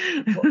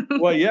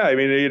 Well, yeah, I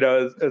mean,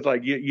 it's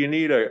like you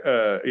need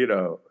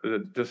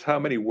just how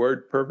many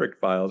Word perfect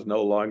files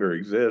no longer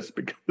exist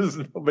because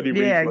nobody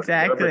Yeah, reads Word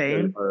perfect exactly.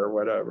 anymore or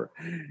whatever.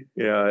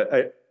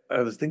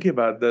 I was thinking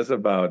about this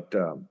about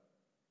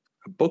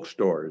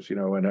bookstores.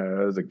 When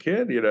I was a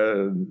kid,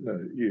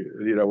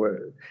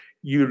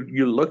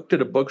 you looked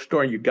at a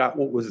bookstore and you got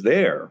what was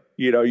there.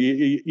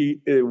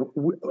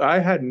 I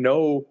had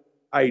no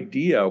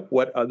idea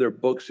what other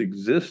books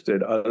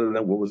existed other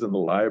than what was in the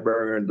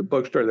library or in the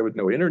bookstore. There was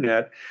no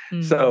internet,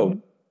 Hmm.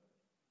 so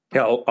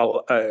yeah,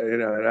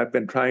 and I've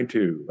been trying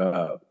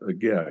to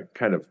again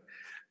kind of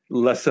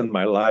lessen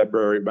my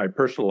library, my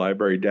personal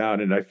library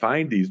down, and I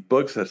find these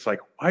books that's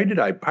like, why did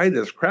I buy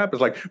this crap?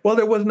 It's like, well,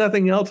 there was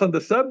nothing else on the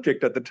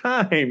subject at the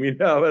time.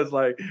 It's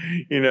like,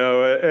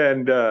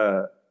 and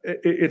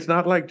it's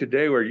not like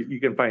today where you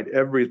can find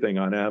everything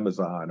on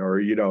Amazon, or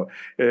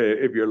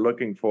if you're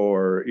looking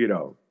for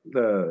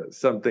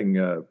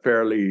something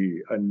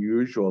fairly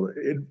unusual,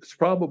 it's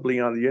probably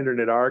on the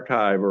Internet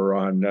Archive or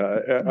on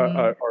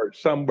or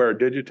somewhere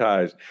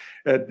digitized.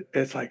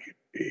 It's like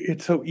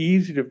it's so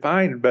easy to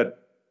find, but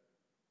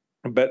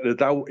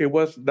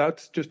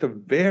that's just a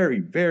very,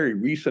 very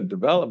recent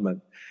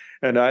development.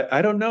 And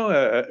I don't know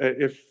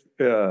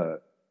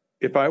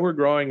if I were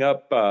growing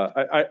up,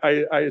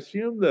 I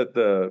assume that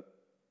the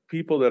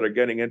people that are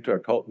getting into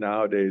occult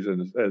nowadays at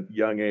a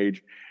young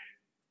age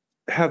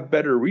have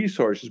better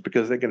resources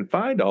because they can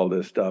find all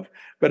this stuff.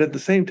 But at the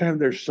same time,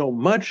 there's so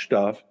much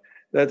stuff.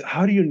 That's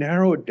how do you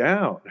narrow it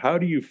down? How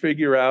do you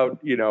figure out,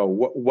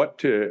 what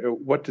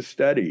to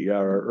study,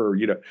 or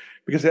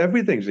because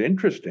everything's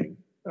interesting.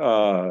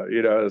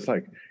 It's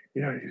like,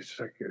 it's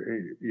like,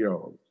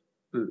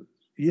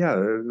 yeah,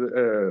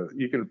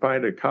 you can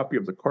find a copy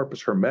of the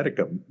Corpus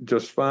Hermeticum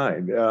just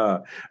fine.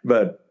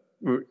 But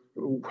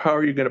how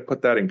are you going to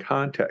put that in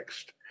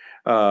context?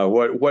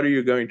 What are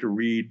you going to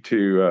read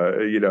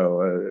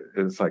to?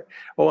 It's like,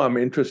 oh, I'm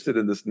interested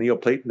in this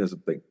Neoplatonism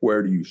thing.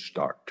 Where do you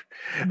start?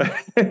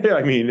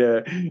 I mean,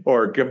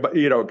 or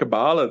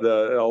Kabbalah.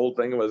 The whole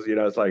thing was,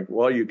 it's like,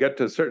 well, you get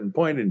to a certain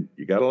point and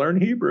you got to learn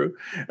Hebrew.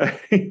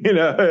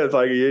 It's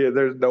like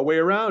there's no way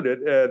around it,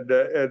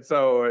 and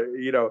so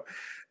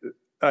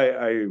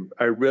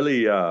I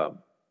really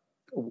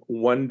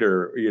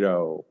wonder,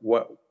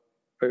 what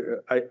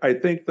I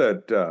think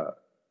that.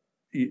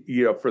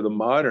 For the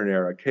modern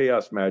era,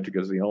 chaos magic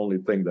is the only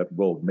thing that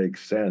will make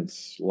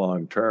sense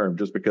long term,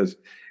 just because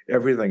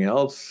everything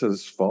else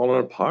has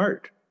fallen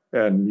apart.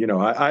 And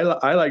I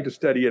like to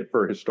study it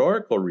for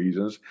historical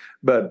reasons,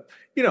 but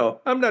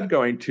I'm not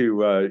going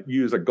to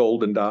use a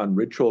Golden Dawn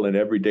ritual in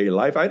everyday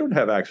life. I don't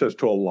have access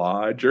to a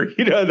lodge or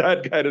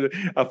that kind of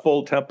a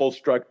full temple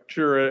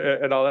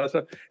structure and all that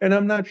stuff, and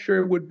I'm not sure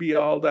it would be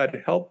all that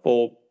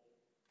helpful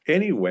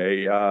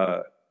anyway.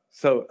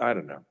 So I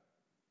don't know.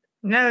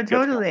 No, Gets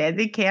totally. I complicated.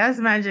 think chaos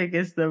magic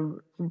is the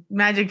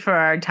magic for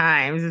our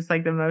times. It's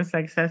like the most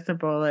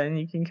accessible, and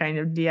you can kind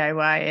of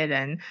DIY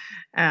it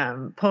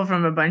and pull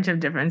from a bunch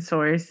of different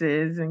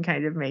sources and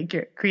kind of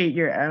create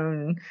your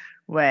own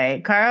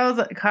way.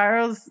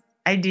 Carl's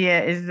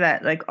idea is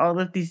that like all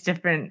of these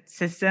different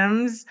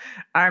systems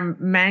are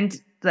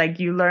meant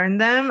like you learn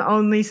them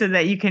only so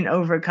that you can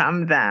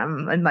overcome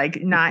them and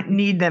like not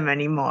need them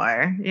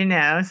anymore,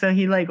 So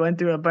he like went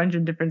through a bunch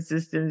of different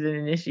systems and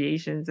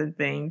initiations and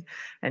things,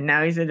 and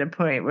now he's at a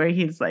point where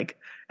he's like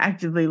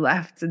actively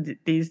left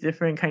these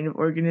different kind of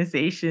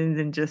organizations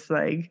and just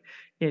like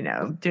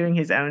doing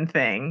his own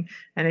thing.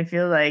 And I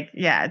feel like,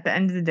 yeah, at the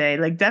end of the day,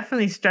 like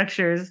definitely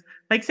structures,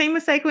 like same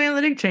with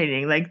psychoanalytic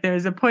training, like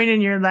there's a point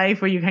in your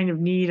life where you kind of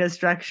need a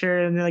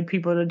structure and like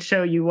people to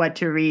show you what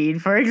to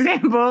read, for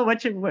example,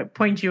 what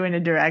point you in a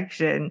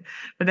direction.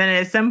 But then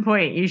at some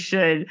point you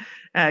should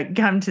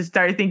come to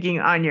start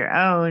thinking on your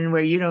own,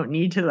 where you don't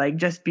need to like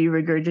just be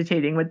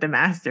regurgitating what the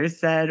master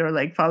said or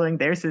like following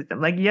their system.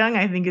 Like Jung,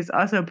 I think, is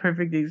also a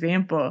perfect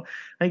example.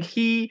 Like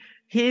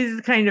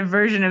his kind of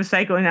version of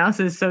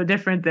psychoanalysis is so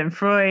different than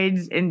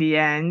Freud's in the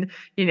end.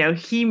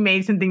 He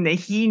made something that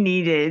he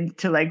needed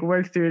to like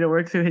work through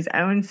his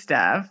own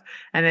stuff.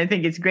 And I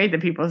think it's great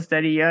that people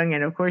study Jung,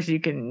 and of course you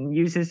can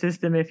use his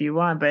system if you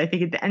want, but I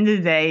think at the end of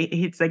the day,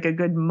 it's like a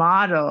good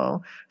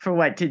model for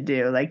what to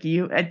do. Like,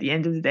 you at the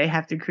end of the day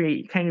have to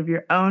create kind of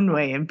your own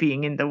way of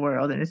being in the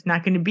world, and it's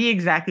not going to be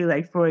exactly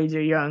like Freud's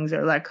or Jung's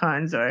or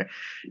Lacan's or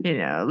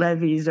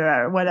Levy's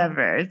or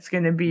whatever. It's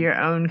going to be your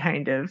own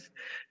kind of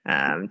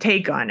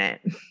take on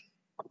it.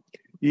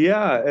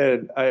 Yeah,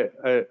 and I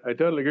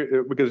totally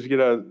agree, because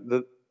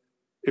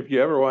if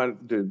you ever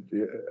want to,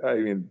 I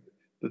mean,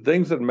 the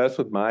things that mess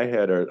with my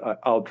head are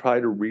I'll try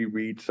to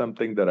reread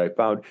something that I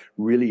found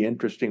really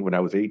interesting when I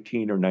was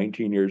 18 or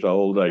 19 years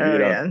old.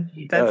 Yeah,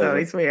 that's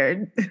always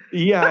weird.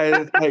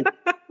 Yeah, it's like,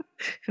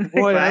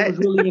 boy, I was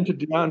really into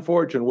John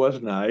Fortune,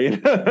 wasn't I?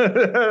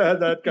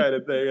 That kind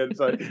of thing. And it's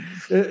like,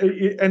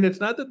 and it's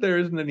not that there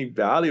isn't any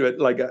value.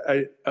 Like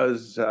I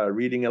was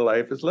reading A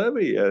Life as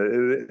Levy,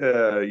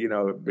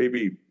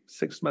 maybe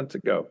 6 months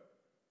ago,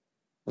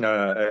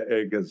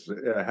 because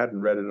I hadn't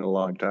read it in a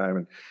long time,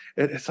 and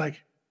it's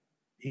like,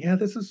 yeah,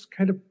 this is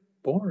kind of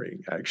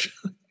boring,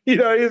 actually. He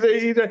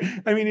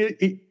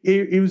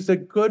was a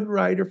good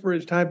writer for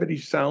his time, but he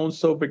sounds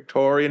so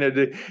Victorian,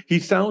 and he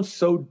sounds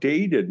so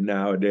dated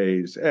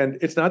nowadays. And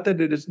it's not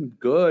that it isn't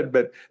good,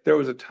 but there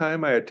was a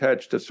time I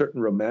attached a certain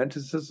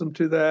romanticism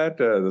to that.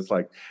 It's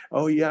like,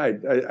 oh yeah,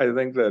 I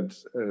think that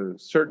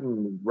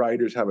certain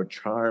writers have a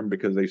charm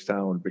because they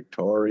sound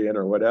Victorian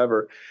or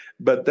whatever.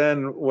 But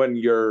then when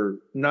you're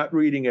not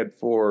reading it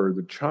for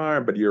the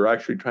charm, but you're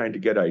actually trying to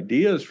get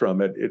ideas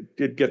from it,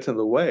 it gets in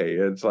the way.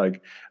 It's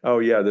like, oh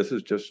yeah, this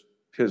is just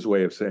his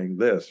way of saying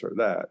this or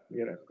that,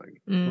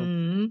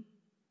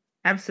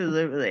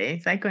 Absolutely.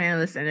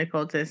 Psychoanalysts and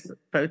occultists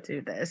both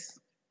do this.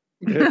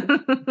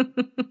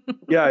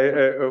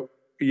 Yeah,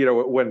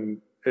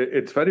 when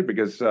it's funny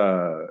because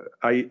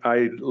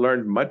I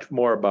learned much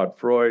more about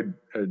Freud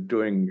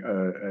doing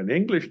an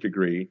English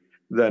degree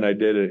than I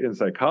did in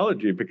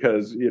psychology,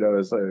 because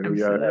it's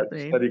like,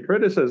 study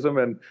criticism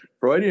and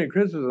Freudian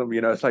criticism.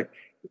 It's like,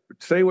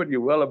 say what you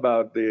will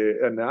about the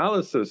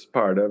analysis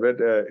part of it,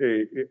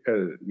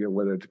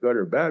 whether it's good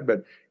or bad,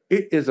 but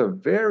it is a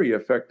very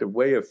effective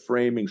way of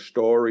framing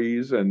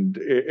stories and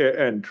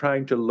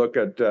trying to look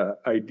at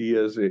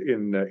ideas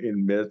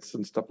in myths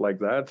and stuff like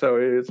that. So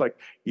it's like,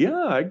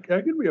 yeah, I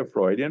can be a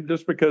Freudian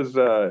just because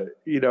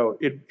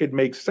it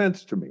makes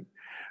sense to me.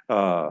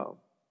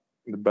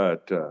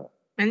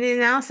 And the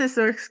analysis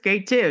works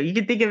great too. You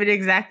can think of it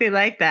exactly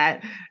like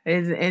that,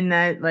 is in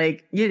that,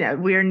 like,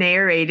 we're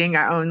narrating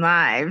our own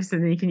lives,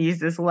 and then you can use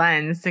this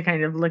lens to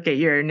kind of look at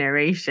your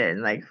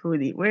narration, like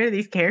where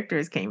these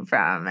characters came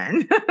from,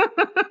 and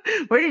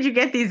where did you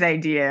get these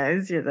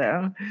ideas?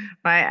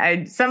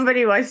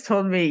 Somebody once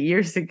told me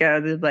years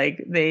ago that,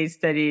 like, they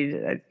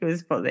studied,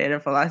 they had a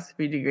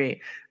philosophy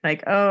degree,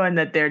 like, and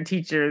that their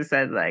teacher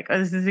said, like, oh,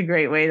 this is a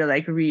great way to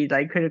like read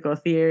like critical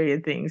theory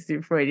and things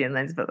through Freudian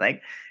lens, but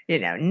like,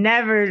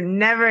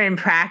 never in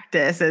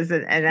practice as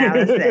an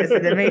analysis.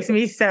 And it makes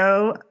me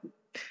so,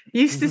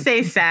 used to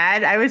say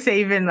sad, I would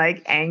say even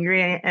like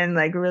angry and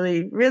like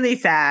really, really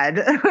sad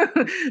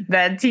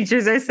that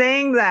teachers are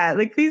saying that.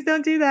 Like, please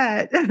don't do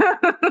that.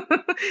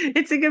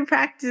 It's a good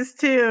practice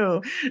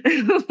too.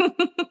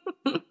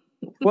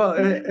 Well,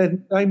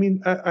 and I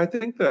mean, I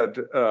think that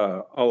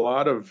a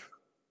lot of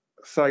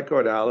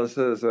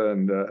psychoanalysis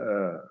and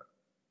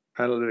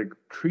analytic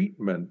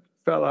treatment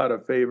fell out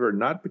of favor,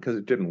 not because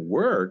it didn't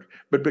work,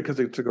 but because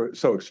it's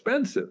so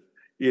expensive,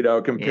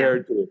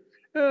 compared to,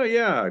 oh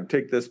yeah,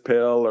 take this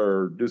pill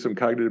or do some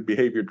cognitive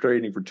behavior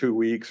training for 2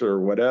 weeks or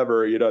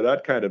whatever,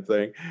 that kind of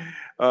thing.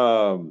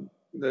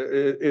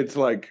 It's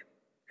like,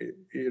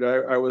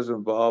 I was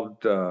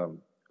involved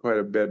quite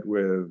a bit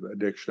with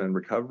addiction and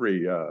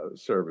recovery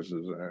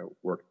services. I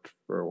worked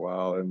for a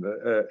while,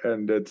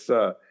 and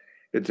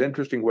it's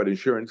interesting what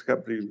insurance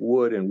companies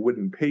would and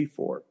wouldn't pay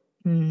for.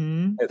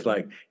 Mm-hmm. It's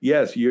like,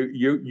 yes,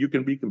 you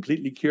can be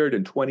completely cured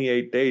in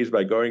 28 days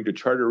by going to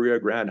Charter Rio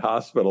Grande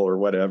Hospital or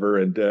whatever,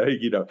 and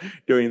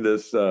doing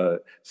this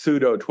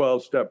pseudo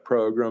 12-step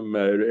program,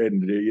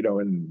 and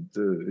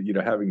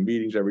having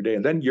meetings every day,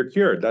 and then you're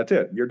cured. That's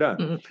it. You're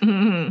done.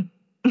 Mm-hmm.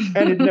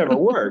 And it never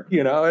worked,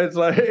 it's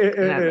like,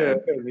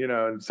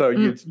 and so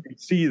you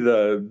see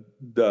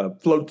the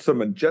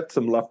flotsam and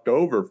jetsam left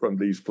over from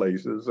these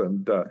places,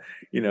 and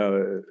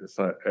it's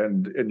like,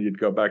 and you'd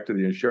go back to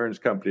the insurance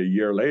company a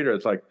year later.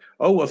 It's like,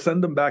 oh, we'll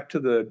send them back to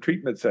the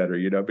treatment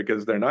center,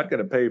 because they're not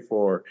going to pay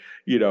for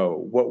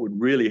what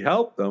would really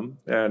help them.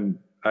 And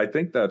I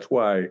think that's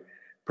why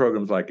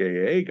programs like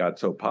AA got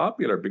so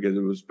popular, because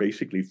it was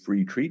basically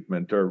free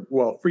treatment, or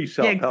free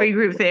self-help, free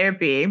group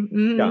therapy.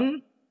 Mm-hmm. Yeah.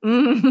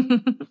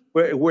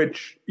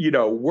 Which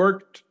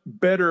worked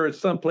better in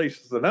some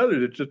places than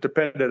others. It just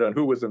depended on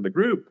who was in the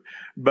group,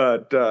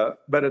 but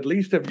at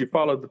least if you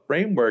followed the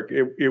framework,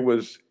 it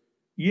was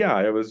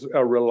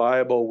a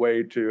reliable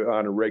way to,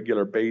 on a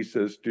regular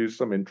basis, do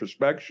some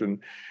introspection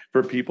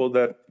for people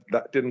that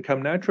didn't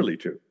come naturally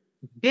to.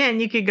 Yeah,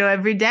 and you could go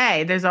every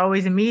day. There's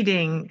always a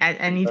meeting at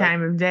any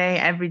time of day,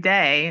 every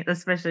day,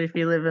 especially if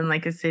you live in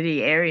like a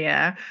city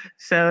area.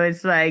 So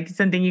it's like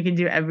something you can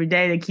do every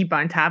day to keep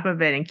on top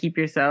of it and keep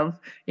yourself,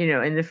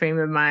 in the frame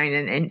of mind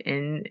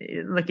and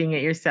looking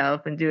at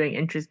yourself and doing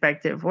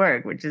introspective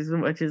work, which is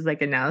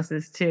like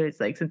analysis too. It's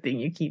like something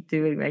you keep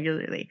doing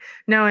regularly.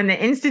 No, and the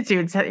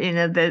institutes,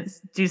 that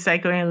do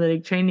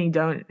psychoanalytic training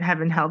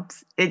haven't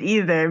helped it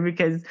either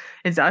because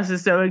it's also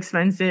so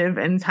expensive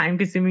and time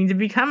consuming to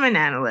become an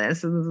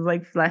analyst. It's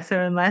like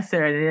lesser and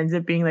lesser. And it ends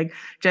up being like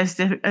just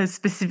a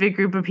specific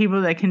group of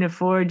people that can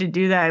afford to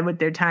do that with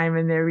their time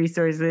and their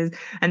resources.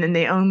 And then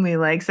they only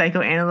like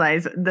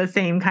psychoanalyze the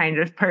same kind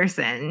of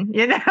person.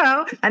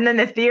 And then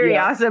the theory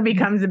Yeah. also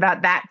becomes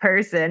about that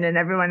person. And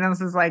everyone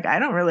else is like, I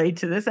don't relate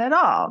to this at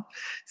all.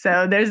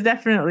 So there's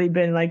definitely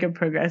been like a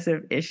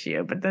progressive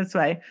issue. But that's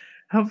why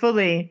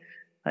hopefully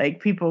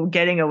like people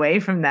getting away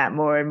from that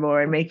more and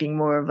more and making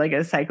more of like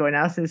a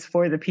psychoanalysis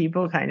for the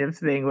people kind of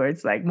thing where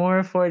it's like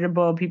more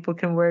affordable, people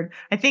can work.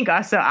 I think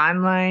also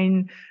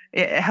online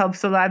it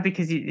helps a lot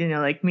because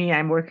like me,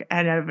 I work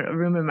out of a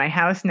room in my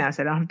house now,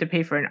 so I don't have to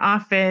pay for an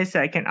office. So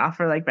I can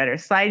offer like better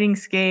sliding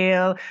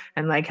scale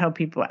and like help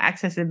people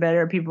access it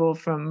better. People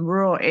from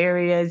rural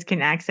areas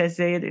can access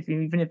it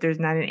even if there's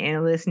not an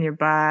analyst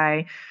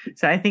nearby.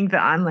 So I think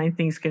the online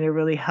thing's going to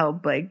really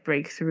help like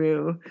break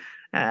through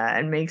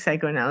and make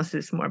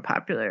psychoanalysis more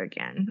popular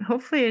again.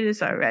 Hopefully, it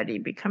is already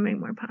becoming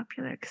more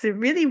popular because it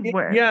really Yeah,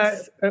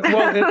 works.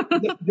 well,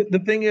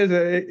 the thing is,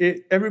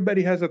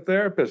 everybody has a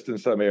therapist in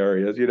some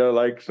areas,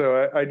 like,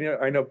 so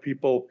I know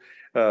people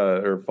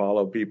or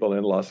follow people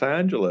in Los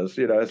Angeles,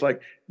 it's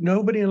like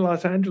nobody in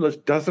Los Angeles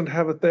doesn't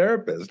have a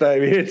therapist. I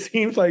mean, it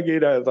seems like,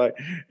 it's like,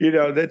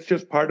 that's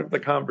just part of the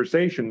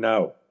conversation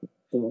now,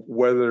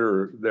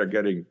 whether they're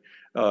getting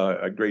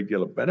a great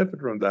deal of benefit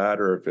from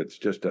that or if it's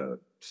just a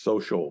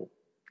social,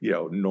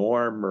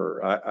 norm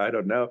or I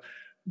don't know.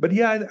 But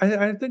yeah,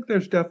 I think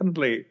there's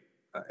definitely,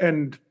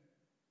 and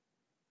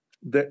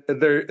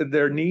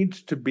there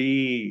needs to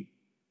be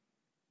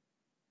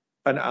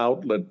an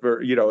outlet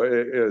for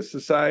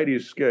society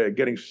is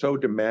getting so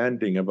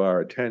demanding of our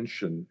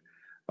attention,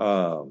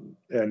 and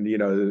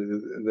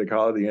they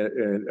call it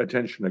the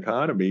attention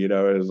economy,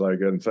 is like,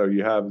 and so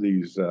you have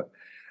these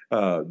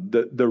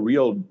the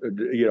real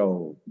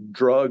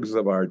drugs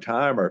of our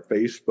time are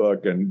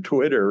Facebook and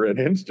Twitter and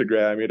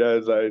Instagram.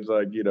 It's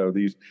like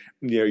these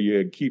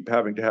you keep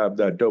having to have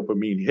that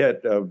dopamine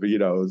hit of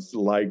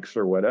likes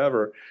or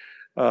whatever.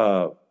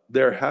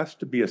 There has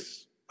to be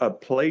a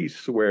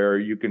place where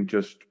you can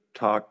just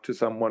talk to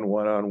someone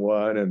one on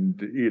one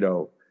and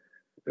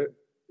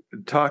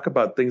talk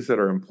about things that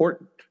are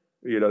important.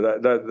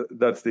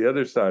 That's the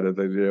other side of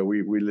it.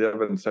 We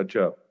live in such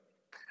a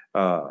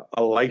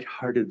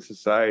lighthearted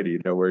society,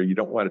 where you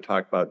don't want to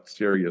talk about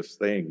serious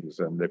things,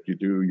 and if you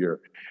do, you're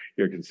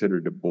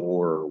considered a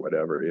bore or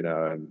whatever, and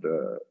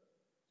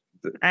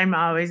I'm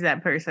always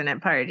that person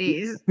at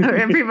parties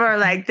where people are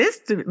like,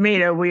 this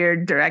made a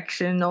weird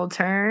directional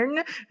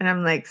turn. And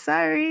I'm like,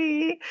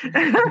 sorry.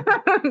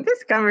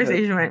 This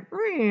conversation went,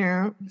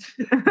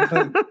 it's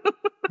like,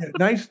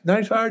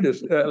 nice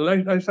artist,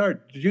 nice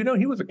art. Did you know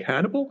he was a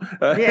cannibal?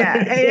 Yeah,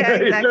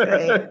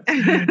 exactly.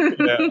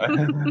 Yeah.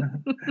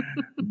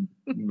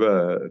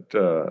 But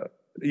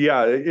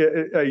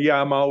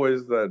yeah, I'm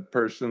always that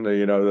person that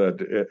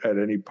that at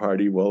any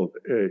party will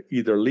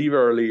either leave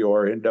early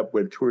or end up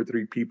with two or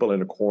three people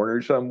in a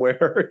corner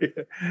somewhere.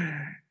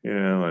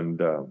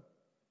 And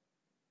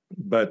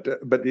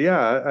but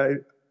yeah,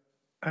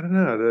 I don't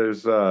know.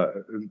 There's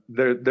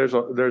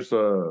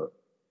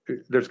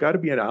got to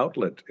be an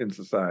outlet in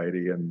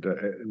society, and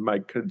my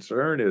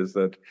concern is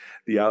that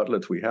the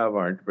outlets we have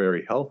aren't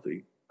very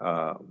healthy,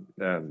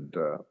 and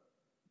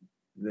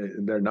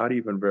they're not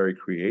even very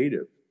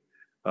creative.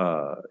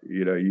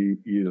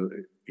 You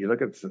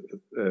look at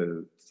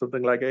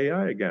something like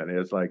AI again.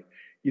 It's like,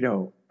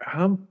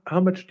 how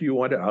much do you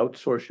want to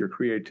outsource your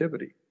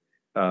creativity?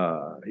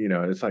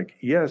 It's like,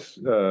 yes,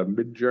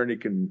 Midjourney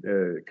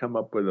can come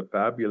up with a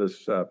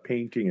fabulous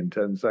painting in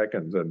 10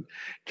 seconds, and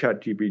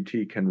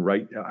ChatGPT can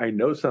write. I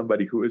know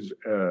somebody who is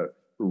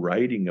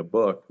writing a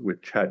book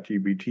with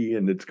ChatGPT,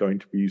 and it's going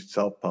to be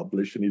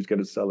self-published, and he's going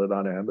to sell it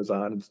on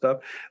Amazon and stuff.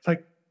 It's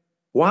like,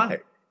 why?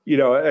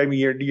 I mean,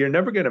 you're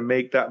never going to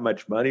make that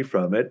much money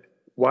from it.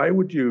 Why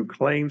would you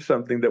claim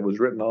something that was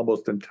written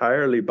almost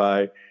entirely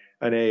by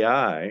an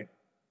AI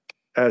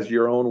as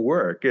your own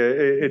work?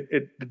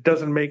 It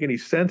doesn't make any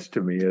sense to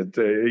me.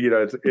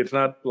 It's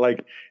not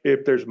like,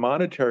 if there's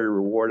monetary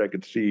reward, I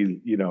could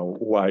see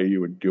why you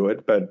would do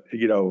it. But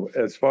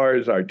as far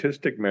as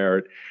artistic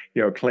merit,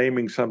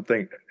 claiming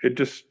something, it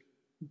just,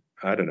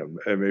 I don't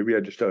know. Maybe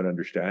I just don't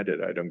understand it.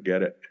 I don't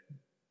get it.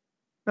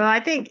 Well,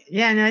 I think,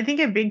 yeah, and I think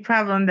a big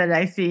problem that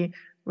I see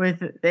with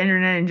the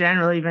internet in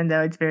general, even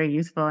though it's very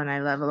useful and I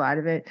love a lot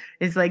of it,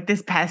 is like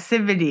this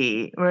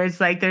passivity where it's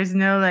like there's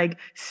no like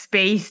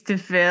space to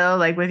fill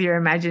like with your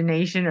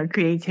imagination or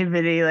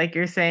creativity, like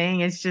you're saying.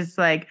 It's just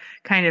like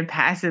kind of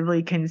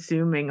passively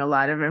consuming a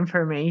lot of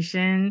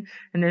information,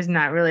 and there's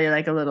not really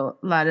like a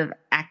lot of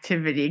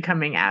activity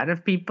coming out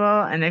of people.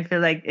 And I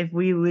feel like if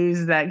we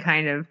lose that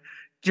kind of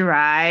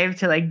drive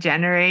to like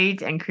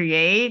generate and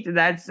create,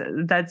 that's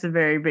a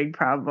very big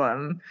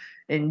problem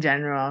in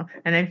general.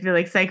 And I feel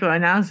like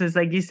psychoanalysis,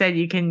 like you said,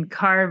 you can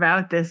carve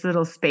out this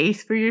little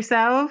space for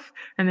yourself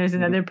and there's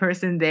another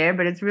person there,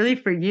 but it's really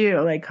for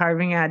you, like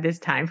carving out this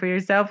time for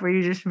yourself where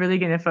you're just really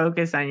going to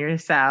focus on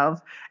yourself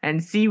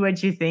and see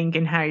what you think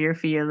and how you're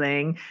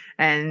feeling,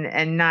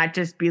 and not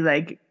just be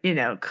like,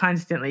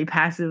 constantly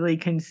passively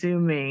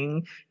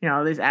consuming,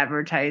 all this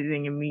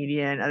advertising and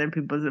media and other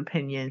people's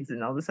opinions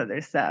and all this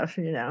other stuff.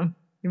 You're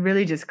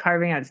really just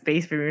carving out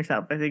space for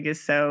yourself, I think, is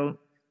so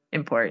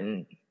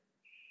important.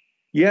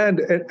 Yeah,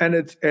 and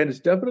it's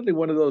definitely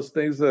one of those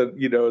things that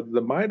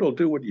the mind will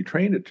do what you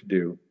train it to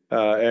do,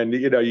 and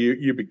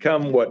you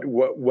become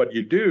what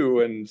you do,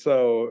 and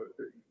so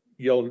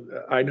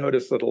I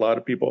notice that a lot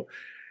of people,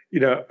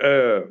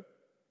 it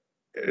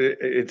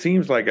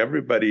seems like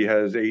everybody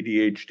has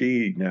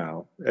ADHD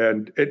now,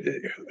 and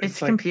It's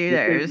it's like,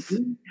 computers.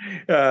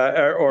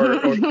 or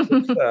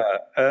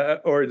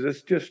is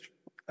this just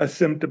a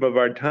symptom of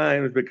our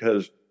times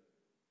because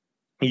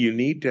you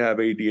need to have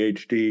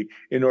ADHD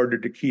in order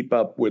to keep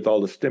up with all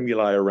the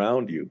stimuli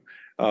around you.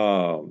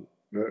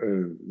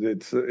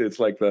 It's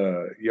like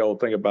the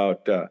old thing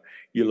about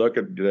you look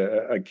at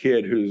a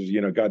kid who's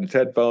got his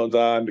headphones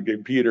on, the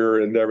computer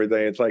and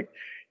everything. It's like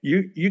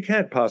you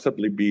can't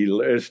possibly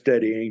be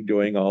studying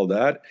doing all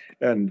that,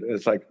 and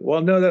it's like, well,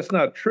 no, that's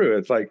not true.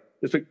 It's like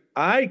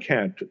I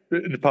can't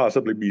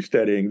possibly be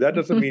studying. That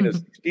doesn't mean a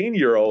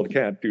 16-year-old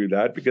can't do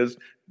that because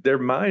their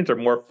minds are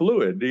more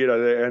fluid,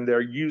 and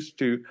they're used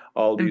to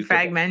all and these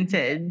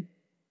fragmented.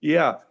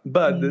 Yeah,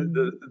 but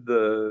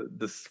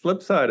the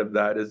flip side of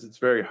that is it's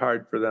very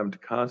hard for them to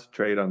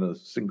concentrate on a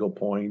single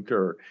point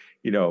or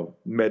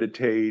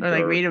meditate Or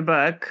like or read a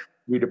book.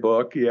 read a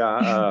book.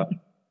 Yeah,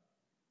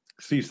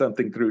 see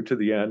something through to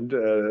the end.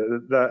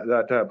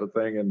 That type of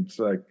thing, and it's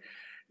like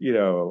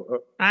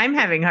I'm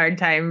having a hard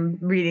time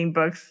reading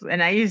books,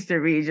 and I used to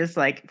read just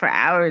like for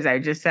hours. I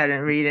just sat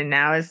and read, and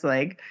now it's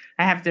like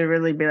I have to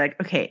really be like,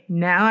 okay,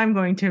 now I'm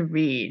going to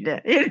read.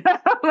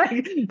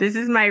 Like this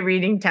is my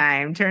reading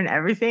time. Turn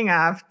everything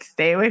off.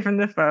 Stay away from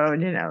the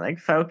phone. Like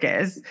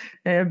focus.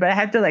 But I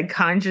have to like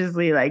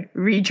consciously like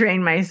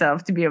retrain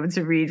myself to be able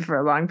to read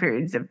for long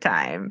periods of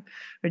time,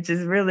 which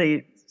is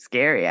really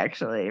scary,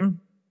 actually.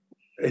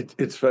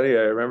 It's funny.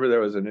 I remember there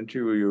was an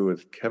interview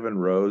with Kevin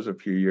Rose a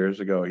few years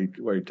ago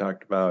where he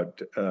talked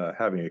about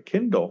having a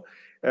Kindle,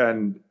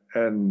 and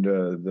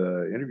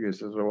the interviewer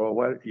says, "Well,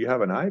 why you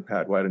have an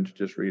iPad? Why don't you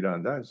just read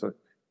on that?" So,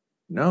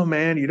 no,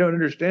 man, you don't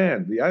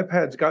understand. The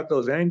iPad's got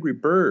those angry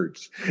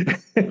birds.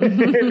 It's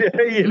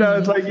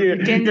like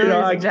Kindle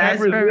I is can't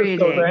just for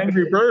resist those reading.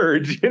 angry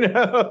birds. And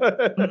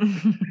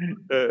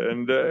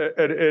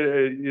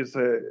it's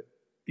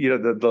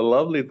the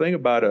lovely thing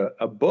about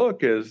a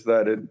book is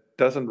that it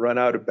doesn't run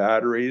out of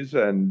batteries,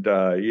 and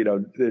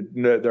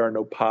there are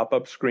no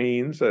pop-up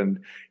screens, and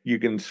you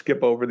can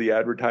skip over the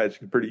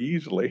advertising pretty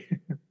easily.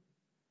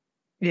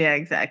 Yeah,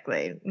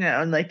 exactly.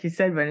 No, and like you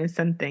said, when it's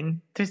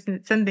there's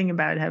something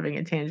about having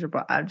a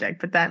tangible object,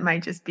 but that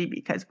might just be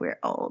because we're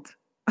old.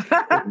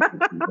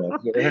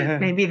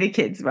 Maybe the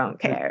kids won't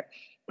care.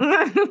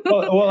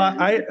 Well,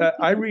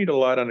 I read a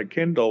lot on a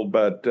Kindle,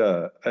 but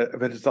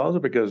it's also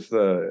because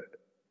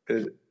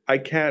I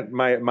can't.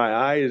 My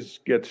eyes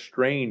get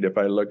strained if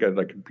I look at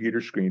a computer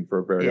screen for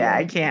a very Yeah, I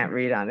long can't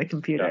read on a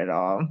computer time. at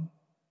all.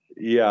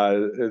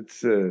 Yeah,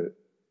 it's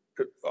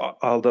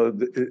although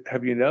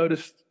have you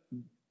noticed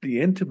the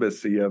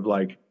intimacy of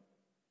like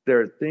there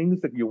are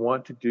things that you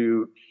want to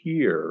do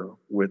here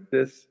with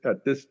this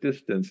at this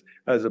distance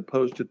as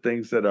opposed to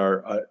things that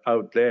are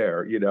out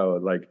there,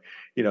 like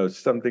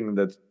something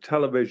that's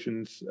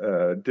television's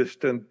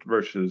distant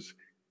versus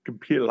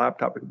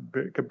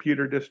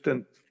computer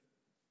distant.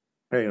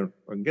 Hey,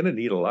 I'm gonna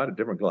need a lot of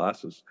different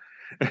glasses.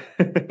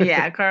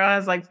 Yeah, Carl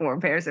has like 4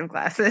 pairs of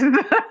glasses.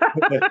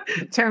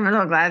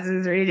 Terminal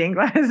glasses, reading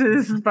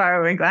glasses,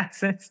 borrowing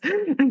glasses.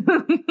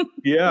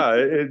 Yeah,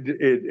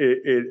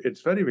 it's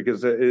funny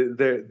because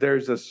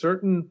there's a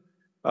certain.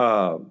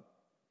 I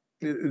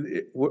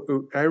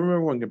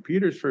remember when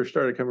computers first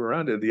started coming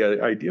around,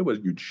 the idea was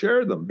you'd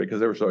share them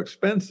because they were so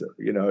expensive,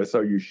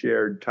 so you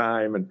shared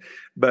time.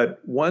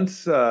 But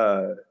once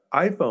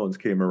iPhones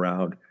came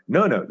around,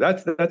 no,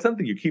 that's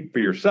something you keep for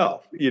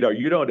yourself. You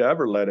don't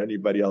ever let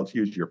anybody else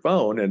use your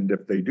phone, and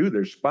if they do,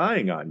 they're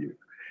spying on you.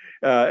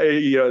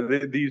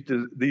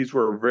 These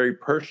were very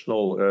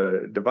personal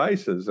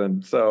devices,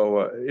 and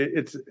so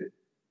it's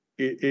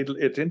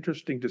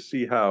interesting to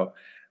see how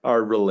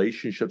our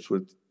relationships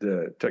with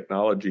the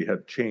technology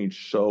have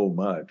changed so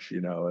much.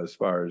 As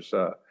far as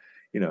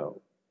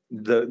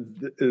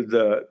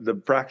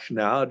the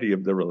fractionality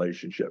of the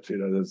relationships.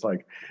 It's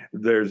like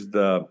there's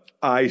the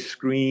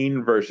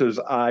iScreen versus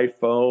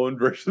iPhone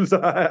versus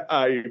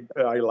I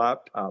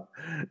laptop.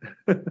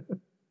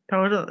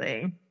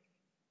 Totally.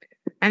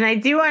 And I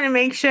do want to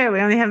make sure we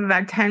only have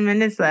about 10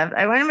 minutes left.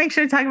 I want to make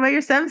sure to talk about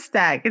your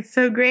Substack. It's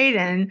so great.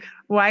 And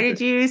why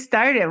did you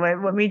start it?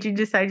 What made you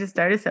decide to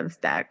start a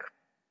Substack?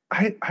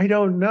 I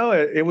don't know.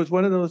 It was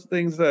one of those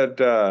things that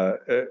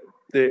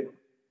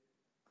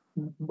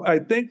I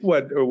think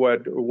what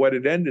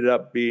it ended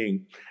up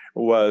being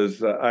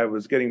was I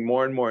was getting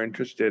more and more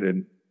interested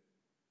in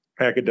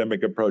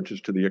academic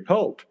approaches to the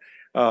occult,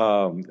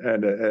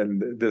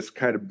 and this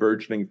kind of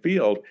burgeoning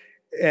field,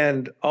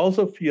 and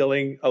also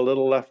feeling a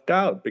little left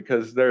out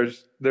because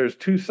there's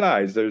two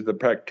sides. There's the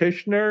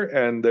practitioner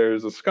and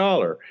there's a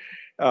scholar,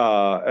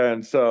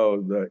 and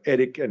so the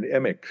etic and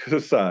emic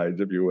sides,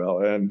 if you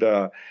will, and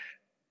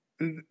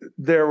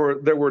there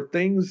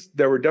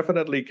were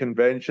definitely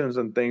conventions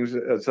and things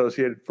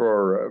associated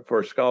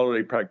for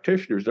scholarly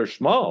practitioners. They're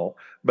small,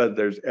 but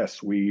there's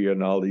SWE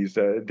and all these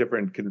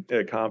different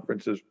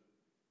conferences.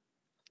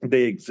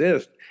 They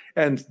exist,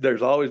 and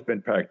there's always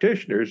been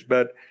practitioners.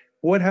 But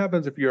what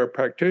happens if you're a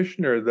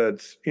practitioner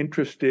that's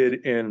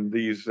interested in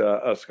these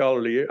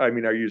scholarly? I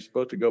mean, are you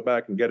supposed to go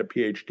back and get a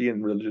PhD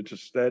in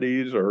religious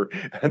studies or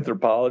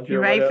anthropology or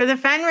Right whatever? for the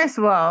Fenris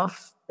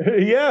Wolf.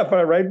 Yeah, if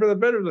I write for the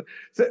Fenris.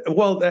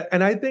 Well,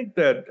 and I think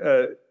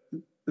that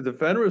the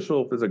Fenris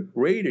Wolf is a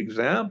great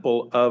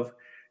example of,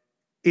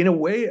 in a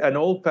way, an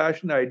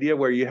old-fashioned idea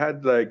where you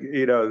had, like,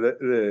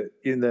 the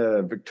in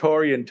the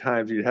Victorian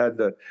times, you had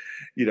the,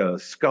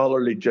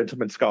 scholarly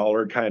gentleman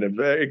scholar kind of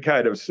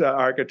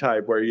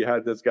archetype where you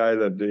had this guy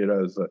that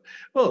is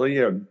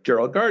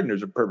Gerald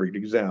Gardner's a perfect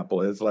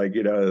example. It's like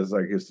it's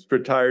like his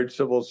retired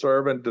civil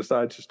servant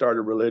decides to start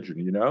a religion,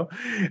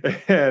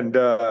 and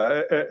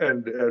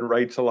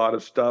writes a lot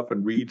of stuff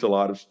and reads a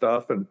lot of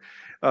stuff. And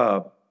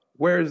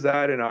where's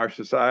that in our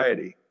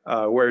society?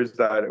 Where's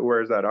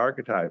that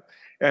archetype?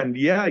 And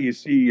yeah, you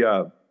see,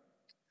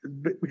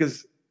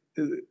 because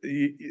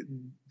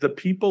the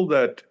people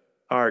that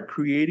are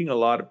creating a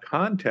lot of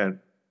content,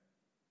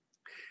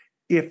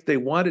 if they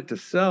want it to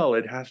sell,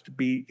 it has to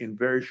be in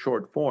very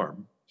short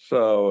form.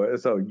 So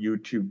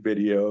YouTube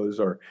videos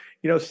or,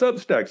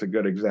 Substack's a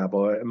good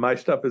example. My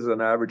stuff is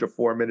an average of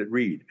 4-minute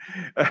read.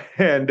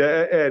 And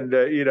there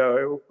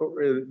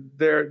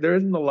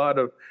isn't a lot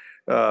of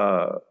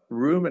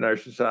room in our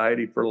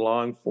society for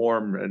long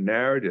form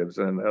narratives.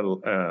 And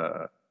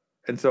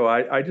so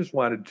I just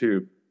wanted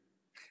to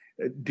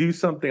do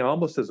something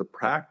almost as a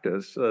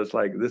practice. So it's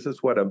like, this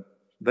is what I'm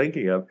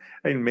thinking of.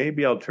 I mean,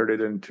 maybe I'll turn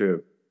it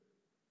into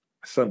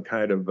some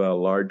kind of a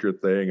larger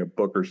thing, a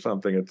book or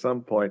something at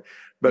some point.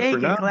 But Yeah, for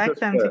you can now, collect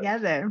them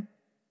together.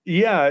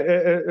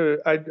 Yeah,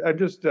 I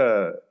just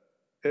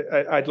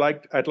I'd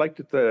like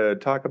to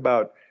talk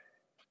about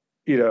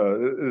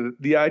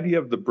the idea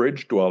of the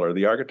bridge dweller.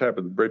 The archetype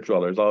of the bridge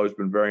dweller has always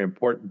been very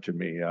important to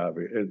me,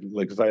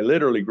 because I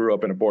literally grew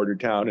up in a border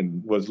town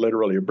and was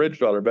literally a bridge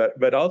dweller.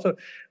 But also,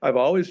 I've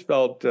always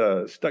felt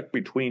stuck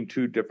between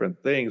two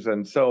different things,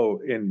 and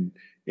so in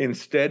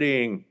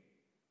studying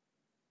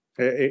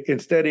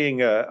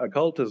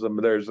occultism,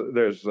 there's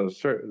a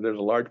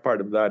large part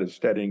of that is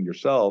studying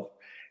yourself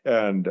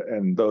and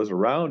those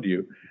around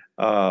you.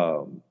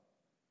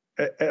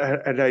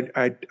 And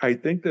I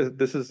think that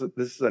this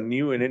is a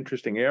new and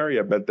interesting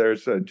area, but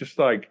there's just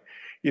like,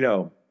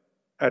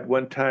 at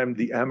one time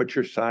the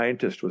amateur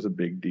scientist was a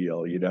big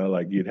deal.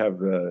 Like you'd have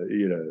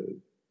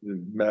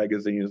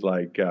magazines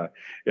like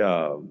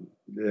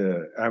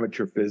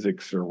Amateur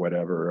Physics or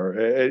whatever, or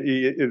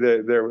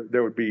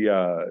there would be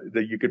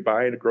that you could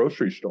buy in a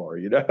grocery store,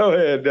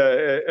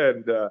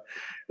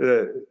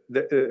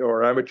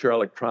 or Amateur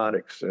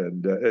Electronics,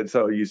 and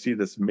so you see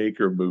this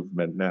maker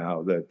movement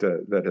now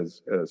that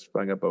has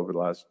sprung up over the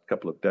last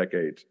couple of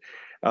decades.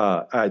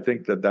 I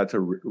think that's a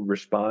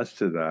response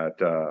to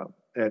that,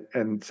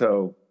 and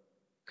so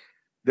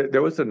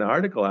there was an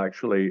article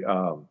actually.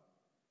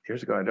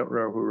 Years ago, I don't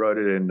remember who wrote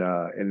it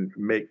in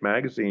Make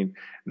magazine,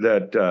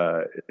 that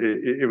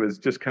it was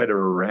just kind of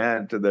a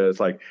rant that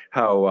it's like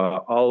how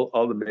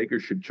all the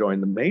makers should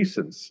join the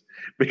Masons,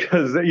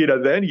 because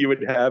then you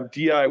would have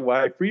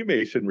DIY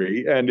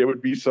Freemasonry and it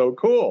would be so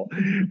cool.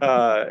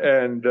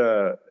 And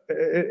I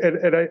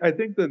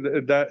think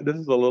that this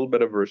is a little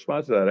bit of a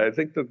response to that. I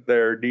think that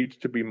there needs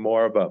to be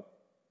more of a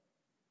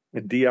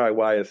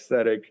DIY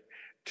aesthetic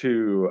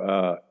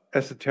to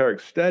esoteric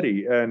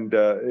study, and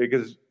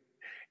because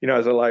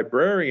as a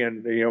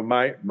librarian,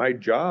 my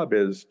job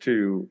is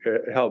to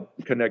help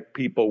connect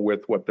people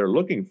with what they're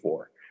looking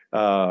for,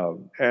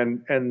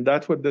 and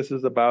that's what this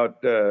is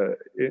about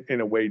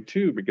in a way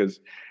too, because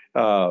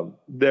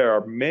there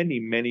are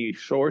many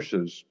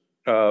sources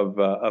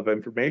of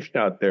information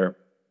out there,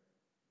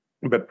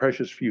 but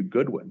precious few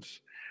good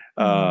ones.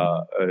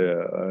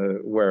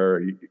 Where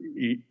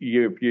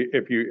you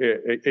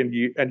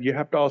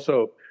have to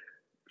also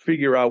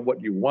figure out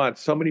what you want.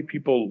 So many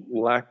people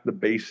lack the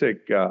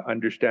basic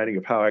understanding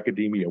of how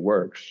academia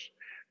works.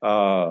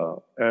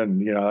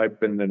 And I've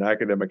been an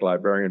academic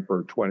librarian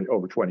for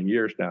over 20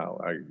 years now.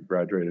 I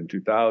graduated in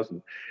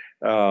 2000.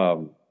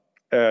 Um,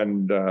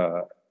 and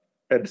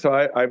and so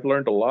I've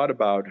learned a lot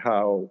about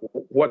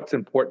what's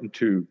important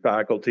to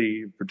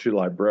faculty, to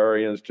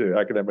librarians, to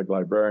academic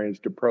librarians,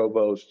 to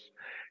provosts,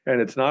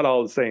 and it's not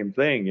all the same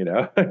thing.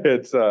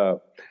 It's I'm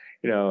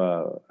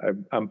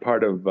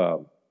part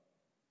of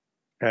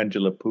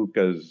Angela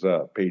Puca's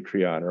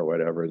Patreon or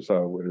whatever,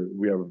 so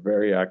we have a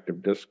very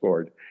active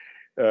Discord,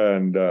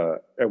 and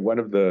one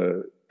of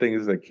the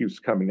things that keeps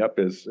coming up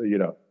is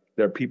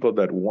there are people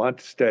that want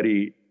to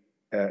study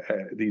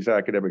these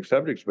academic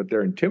subjects, but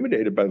they're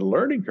intimidated by the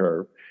learning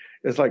curve.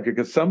 It's like,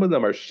 because some of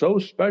them are so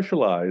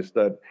specialized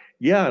that,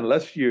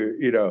 unless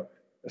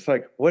it's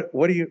like, what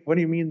do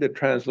you mean the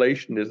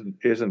translation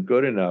isn't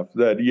good enough,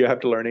 that you have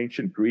to learn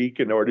ancient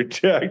Greek in order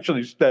to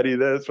actually study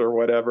this or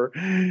whatever.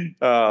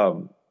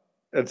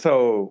 And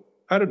so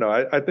I don't know.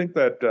 I think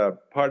that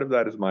part of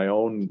that is my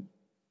own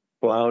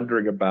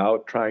floundering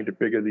about trying to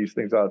figure these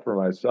things out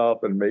for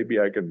myself, and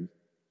maybe I can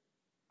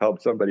help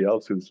somebody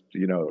else who's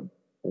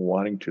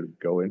wanting to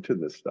go into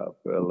this stuff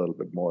a little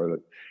bit more.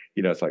 That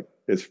it's like,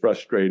 is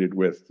frustrated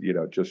with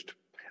just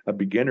a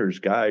beginner's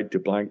guide to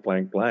blank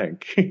blank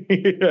blank,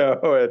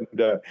 and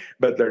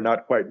but they're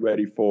not quite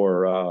ready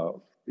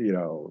for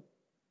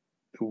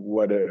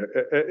what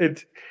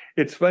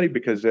it's funny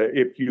because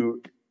if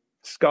you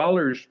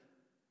scholars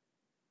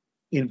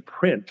in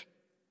print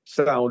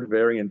sound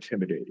very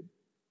intimidating.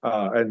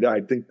 And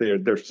I think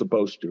they're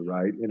supposed to,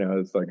 right?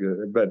 It's like,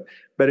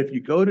 but if you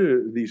go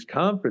to these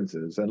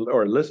conferences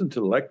or listen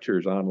to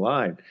lectures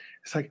online,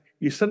 it's like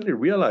you suddenly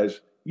realize,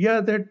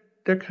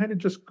 they're kind of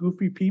just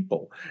goofy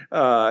people,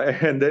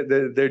 and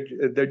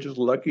they're just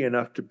lucky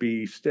enough to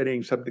be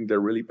studying something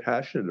they're really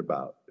passionate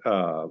about,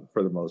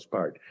 for the most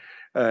part.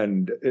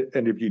 And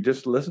if you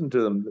just listen to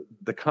them,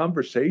 the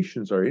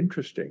conversations are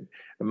interesting,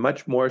 and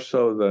much more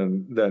so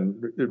than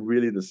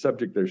really the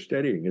subject they're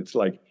studying. It's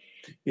like,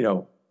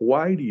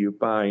 why do you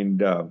find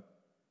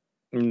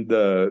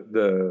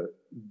the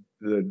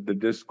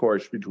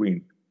discourse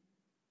between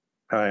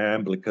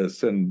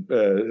Iamblichus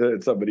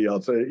and somebody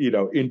else,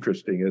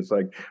 interesting? It's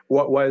like,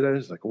 why that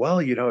is like, well,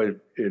 it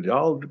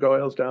all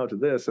boils down to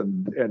this,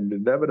 and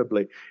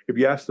inevitably, if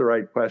you ask the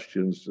right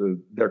questions,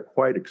 they're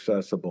quite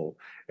accessible,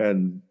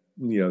 and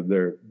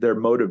their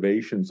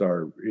motivations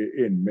are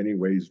in many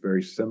ways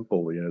very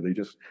simple. They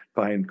just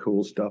find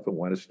cool stuff and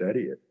want to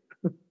study it.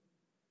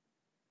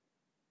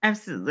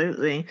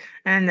 Absolutely.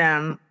 And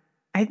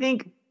I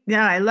think,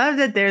 I love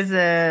that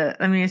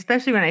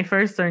especially when I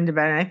first learned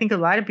about it, I think a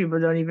lot of people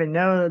don't even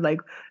know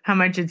like how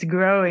much it's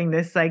growing,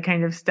 this like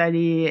kind of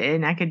study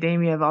in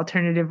academia of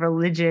alternative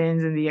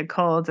religions and the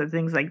occult and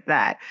things like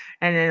that.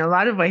 And in a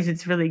lot of ways,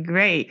 it's really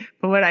great.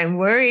 But what I'm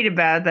worried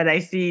about that I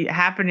see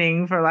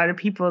happening for a lot of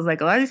people is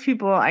like, a lot of these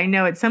people I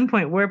know at some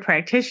point were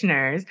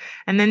practitioners,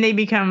 and then they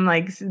become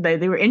like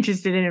they were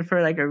interested in it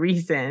for like a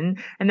reason.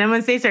 And then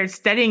once they start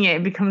studying it,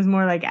 it becomes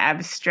more like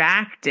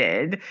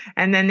abstracted.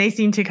 And then they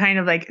seem to kind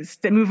of like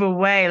move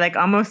away, like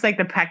almost like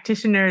the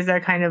practitioners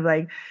are kind of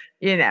like,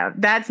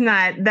 that's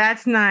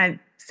not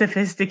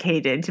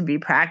sophisticated to be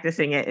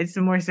practicing it. It's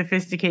more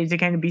sophisticated to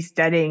kind of be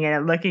studying it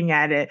and looking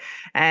at it.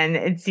 And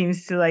it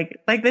seems to like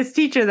this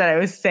teacher that I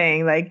was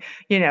saying, like,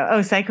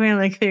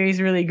 psychoanalytic theory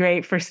is really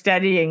great for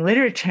studying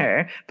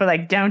literature, but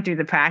like don't do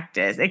the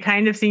practice. It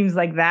kind of seems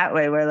like that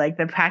way, where like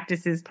the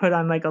practice is put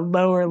on like a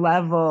lower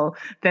level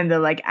than the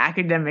like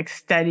academic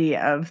study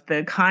of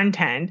the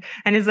content.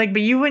 And it's like,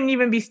 but you wouldn't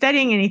even be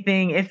studying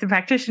anything if the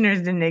practitioners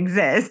didn't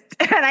exist.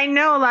 And I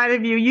know a lot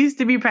of you used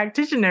to be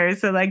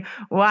practitioners, so like,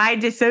 why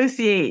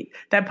dissociate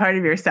that part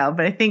of yourself?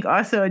 But I think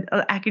also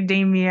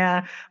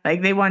academia,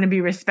 like they want to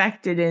be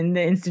respected in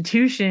the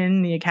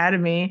institution, the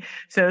academy.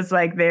 So it's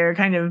like they're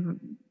kind of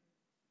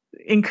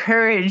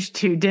encouraged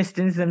to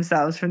distance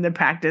themselves from the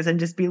practice and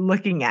just be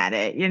looking at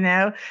it,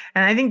 and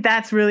I think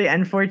that's really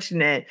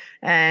unfortunate.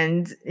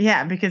 And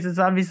because it's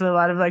obviously a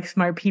lot of like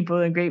smart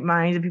people and great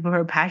minds and people who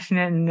are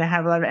passionate and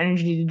have a lot of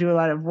energy to do a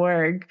lot of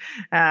work,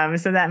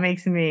 so that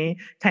makes me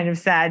kind of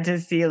sad to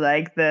see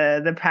like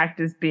the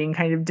practice being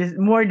kind of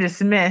more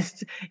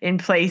dismissed in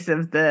place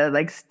of the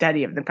like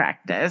study of the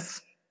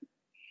practice.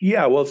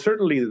 Yeah, well,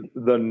 certainly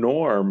the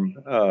norm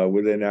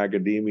within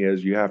academia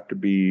is you have to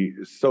be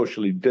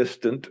socially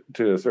distant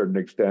to a certain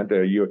extent.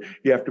 You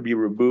have to be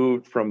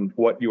removed from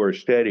what you are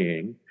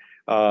studying.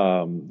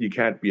 You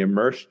can't be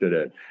immersed in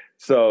it.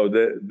 So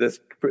this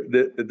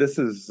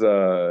is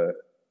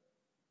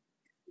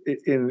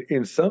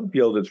in some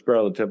fields it's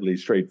relatively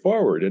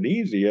straightforward and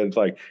easy. And it's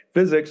like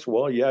physics.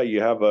 Well,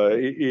 you have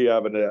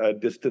a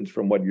distance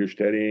from what you're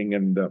studying,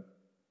 and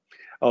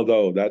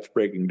although that's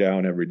breaking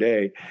down every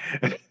day,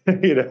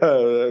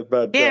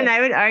 but and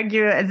I would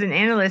argue as an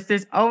analyst,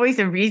 there's always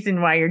a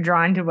reason why you're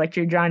drawn to what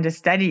you're drawn to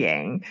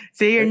studying.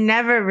 So you're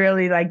never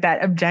really like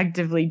that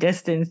objectively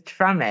distanced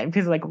from it,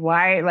 because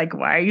why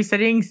are you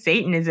studying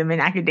Satanism in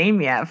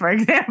academia, for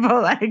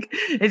example? Like,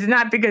 it's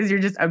not because you're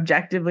just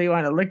objectively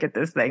want to look at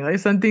this thing. Like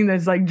something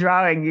that's like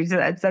drawing you to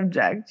that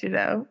subject,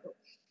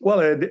 Well,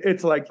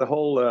 it's like the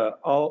whole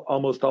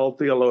almost all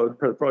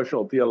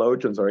professional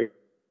theologians are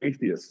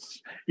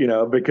atheists,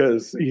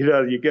 because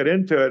you get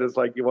into it. It's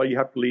like, well, you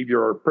have to leave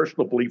your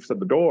personal beliefs at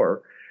the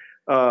door.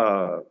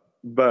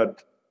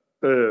 But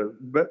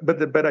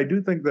I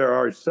do think there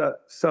are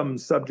some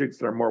subjects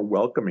that are more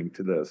welcoming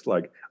to this.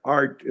 Like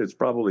art is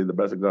probably the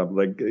best example.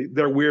 Like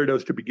they're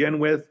weirdos to begin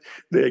with.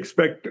 They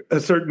expect a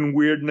certain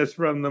weirdness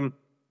from them.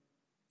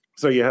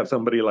 So you have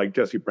somebody like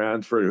Jesse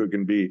Bransford who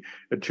can be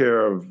a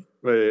chair of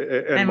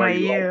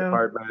NYU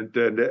art department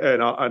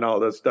and all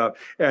this stuff,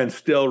 and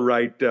still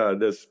write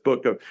this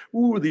book of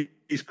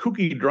these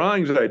kooky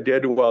drawings that I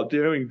did while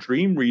doing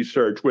dream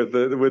research with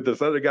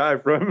this other guy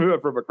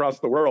from across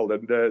the world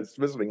and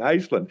visiting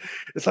Iceland.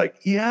 It's like,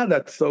 yeah,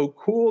 that's so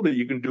cool that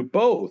you can do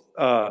both.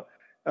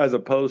 As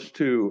opposed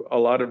to a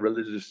lot of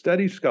religious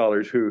studies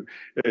scholars who,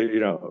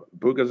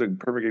 Buka's a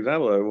perfect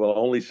example, will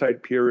only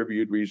cite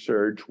peer-reviewed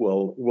research,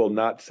 will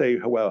not say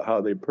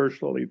how they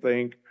personally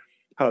think,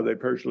 how they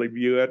personally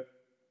view it,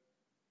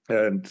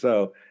 and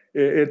so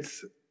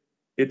it's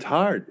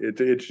hard.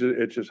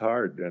 It's just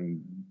hard,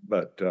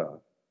 but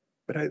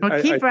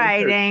keep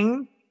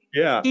writing.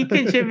 Yeah, keep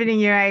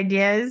contributing your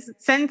ideas.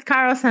 Send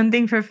Carl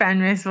something for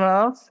Fenris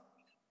Wolf.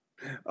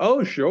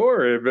 Oh,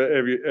 sure.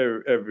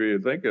 If you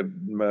think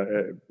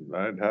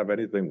I'd have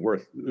anything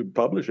worth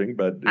publishing,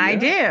 but yeah. I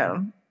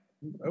do.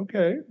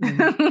 Okay.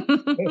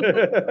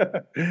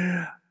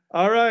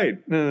 All right.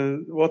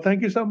 Well,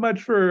 thank you so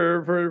much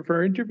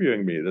for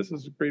interviewing me. This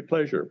is a great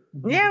pleasure.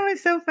 Yeah, it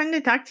was so fun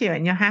to talk to you,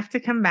 and you'll have to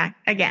come back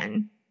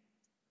again.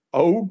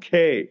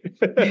 Okay.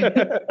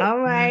 All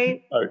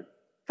right. All right.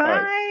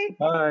 Bye.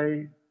 All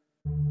right. Bye.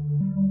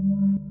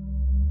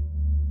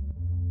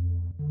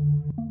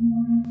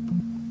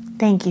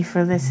 Thank you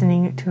for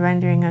listening to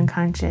Rendering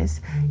Unconscious.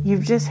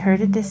 You've just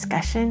heard a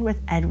discussion with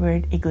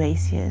Edward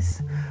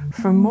Iglesias.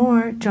 For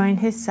more, join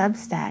his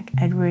Substack,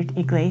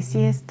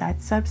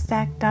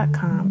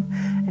 edwardiglesias.substack.com,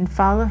 and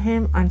follow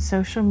him on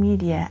social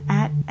media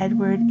at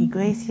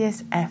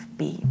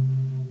EdwardIglesiasFB.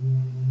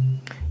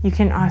 You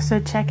can also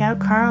check out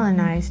Carl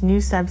and I's new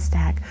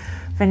Substack,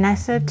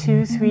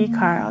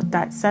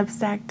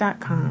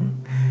 Vanessa23carl.substack.com.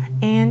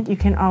 And you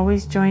can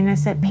always join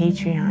us at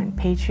Patreon,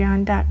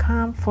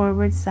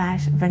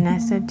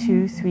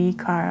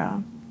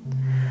 patreon.com/Vanessa23carl.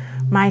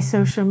 My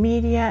social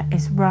media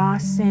is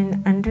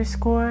rawsin_,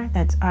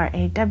 that's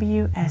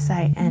RAWSIN_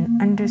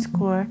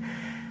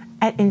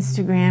 at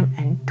Instagram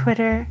and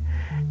Twitter,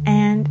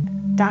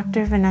 and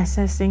Dr.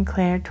 Vanessa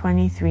Sinclair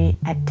 23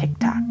 at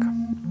TikTok.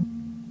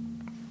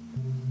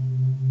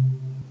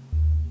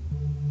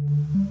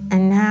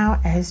 And now,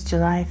 as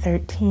July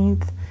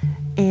 13th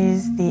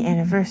is the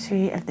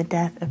anniversary of the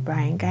death of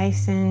Brian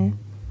Gysin,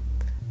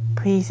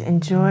 please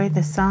enjoy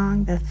the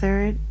song The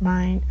Third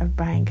Mind of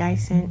Brian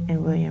Gysin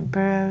and William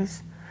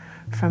Burroughs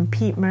from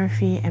Pete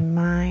Murphy and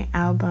my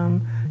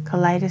album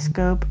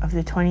Kaleidoscope of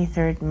the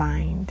 23rd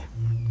Mind.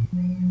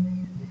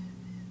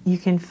 You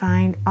can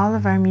find all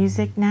of our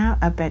music now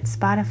up at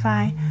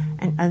Spotify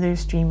and other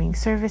streaming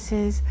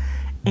services,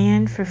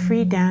 and for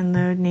free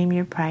download, name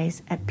your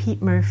price at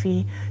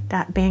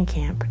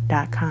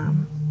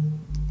petemurphy.bandcamp.com.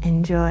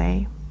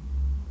 Enjoy.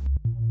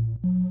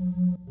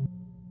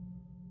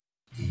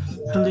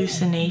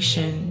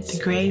 Hallucination, the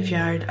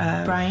graveyard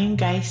of Brian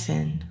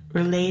Gysin,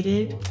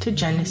 related to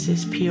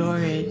Genesis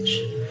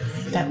Peorage,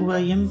 that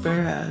William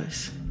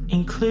Burroughs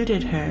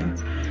included her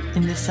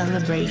in the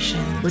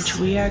celebration which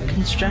we are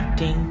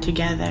constructing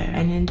together,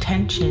 an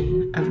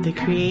intention of the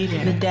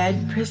Creator. The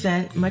dead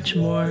present much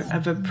more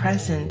of a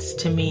presence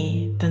to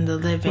me than the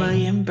living.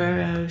 William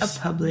Burroughs, a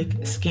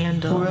public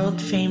scandal,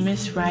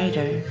 world-famous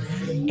writer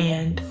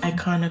and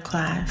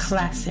iconoclast,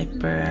 classic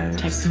Burroughs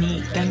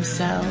technique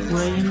themselves.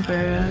 William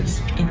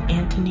Burroughs and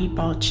Anthony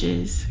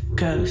Balch's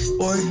ghosts,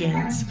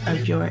 organs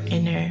of your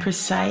inner,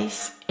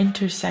 precise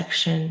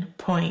intersection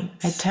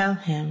points. I tell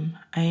him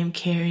I am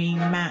carrying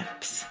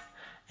maps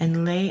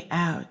and lay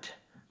out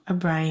a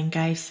Brian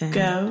Gysin.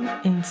 Go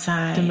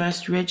inside the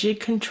most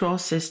rigid control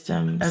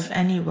systems of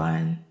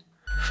anyone.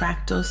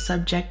 Fractal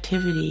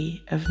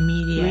subjectivity of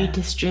media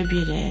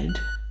redistributed.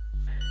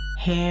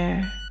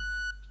 Hair,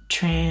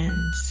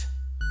 trans,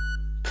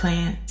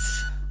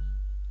 plants,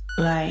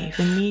 life.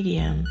 The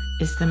medium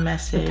is the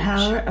message. The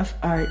power of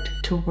art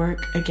to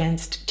work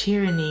against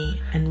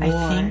tyranny and war.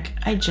 I think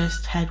I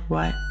just had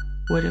what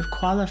would have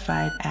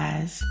qualified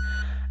as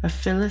a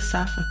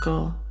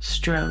philosophical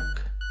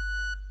stroke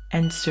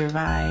and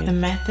survived. The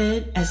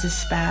method as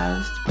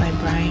espoused by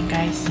Brian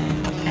Gysin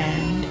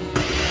and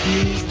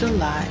used a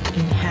lot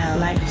in hell.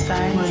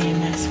 Life-size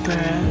William S.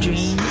 Burroughs.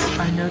 Dreams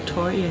are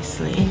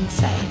notoriously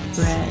insights.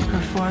 Red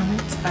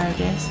performance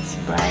artists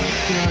Brian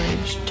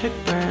George took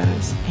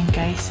Burroughs and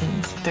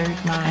Gysin's third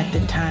mind at the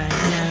time.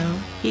 No,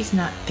 he's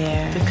not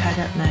there. The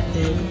cut-up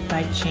method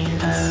by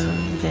chance. Oh,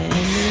 this.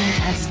 In the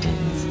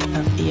intestines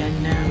of the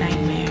unknown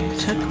nightmare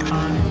took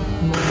on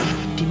more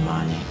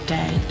demonic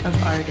dead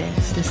of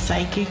artists. The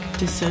psychic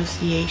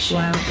dissociation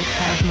while the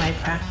of my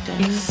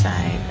practice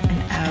inside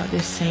and out the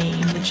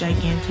same. The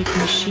gigantic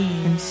gigantic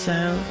machine, and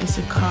so is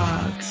a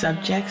cog.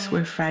 Subjects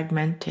were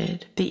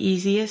fragmented, the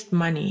easiest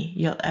money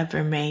you'll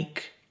ever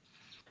make.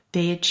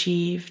 They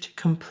achieved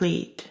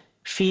complete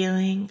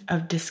feeling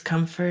of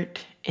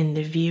discomfort in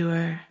the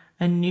viewer,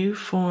 a new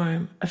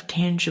form of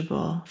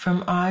tangible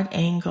from odd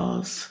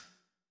angles.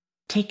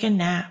 Take a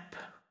nap.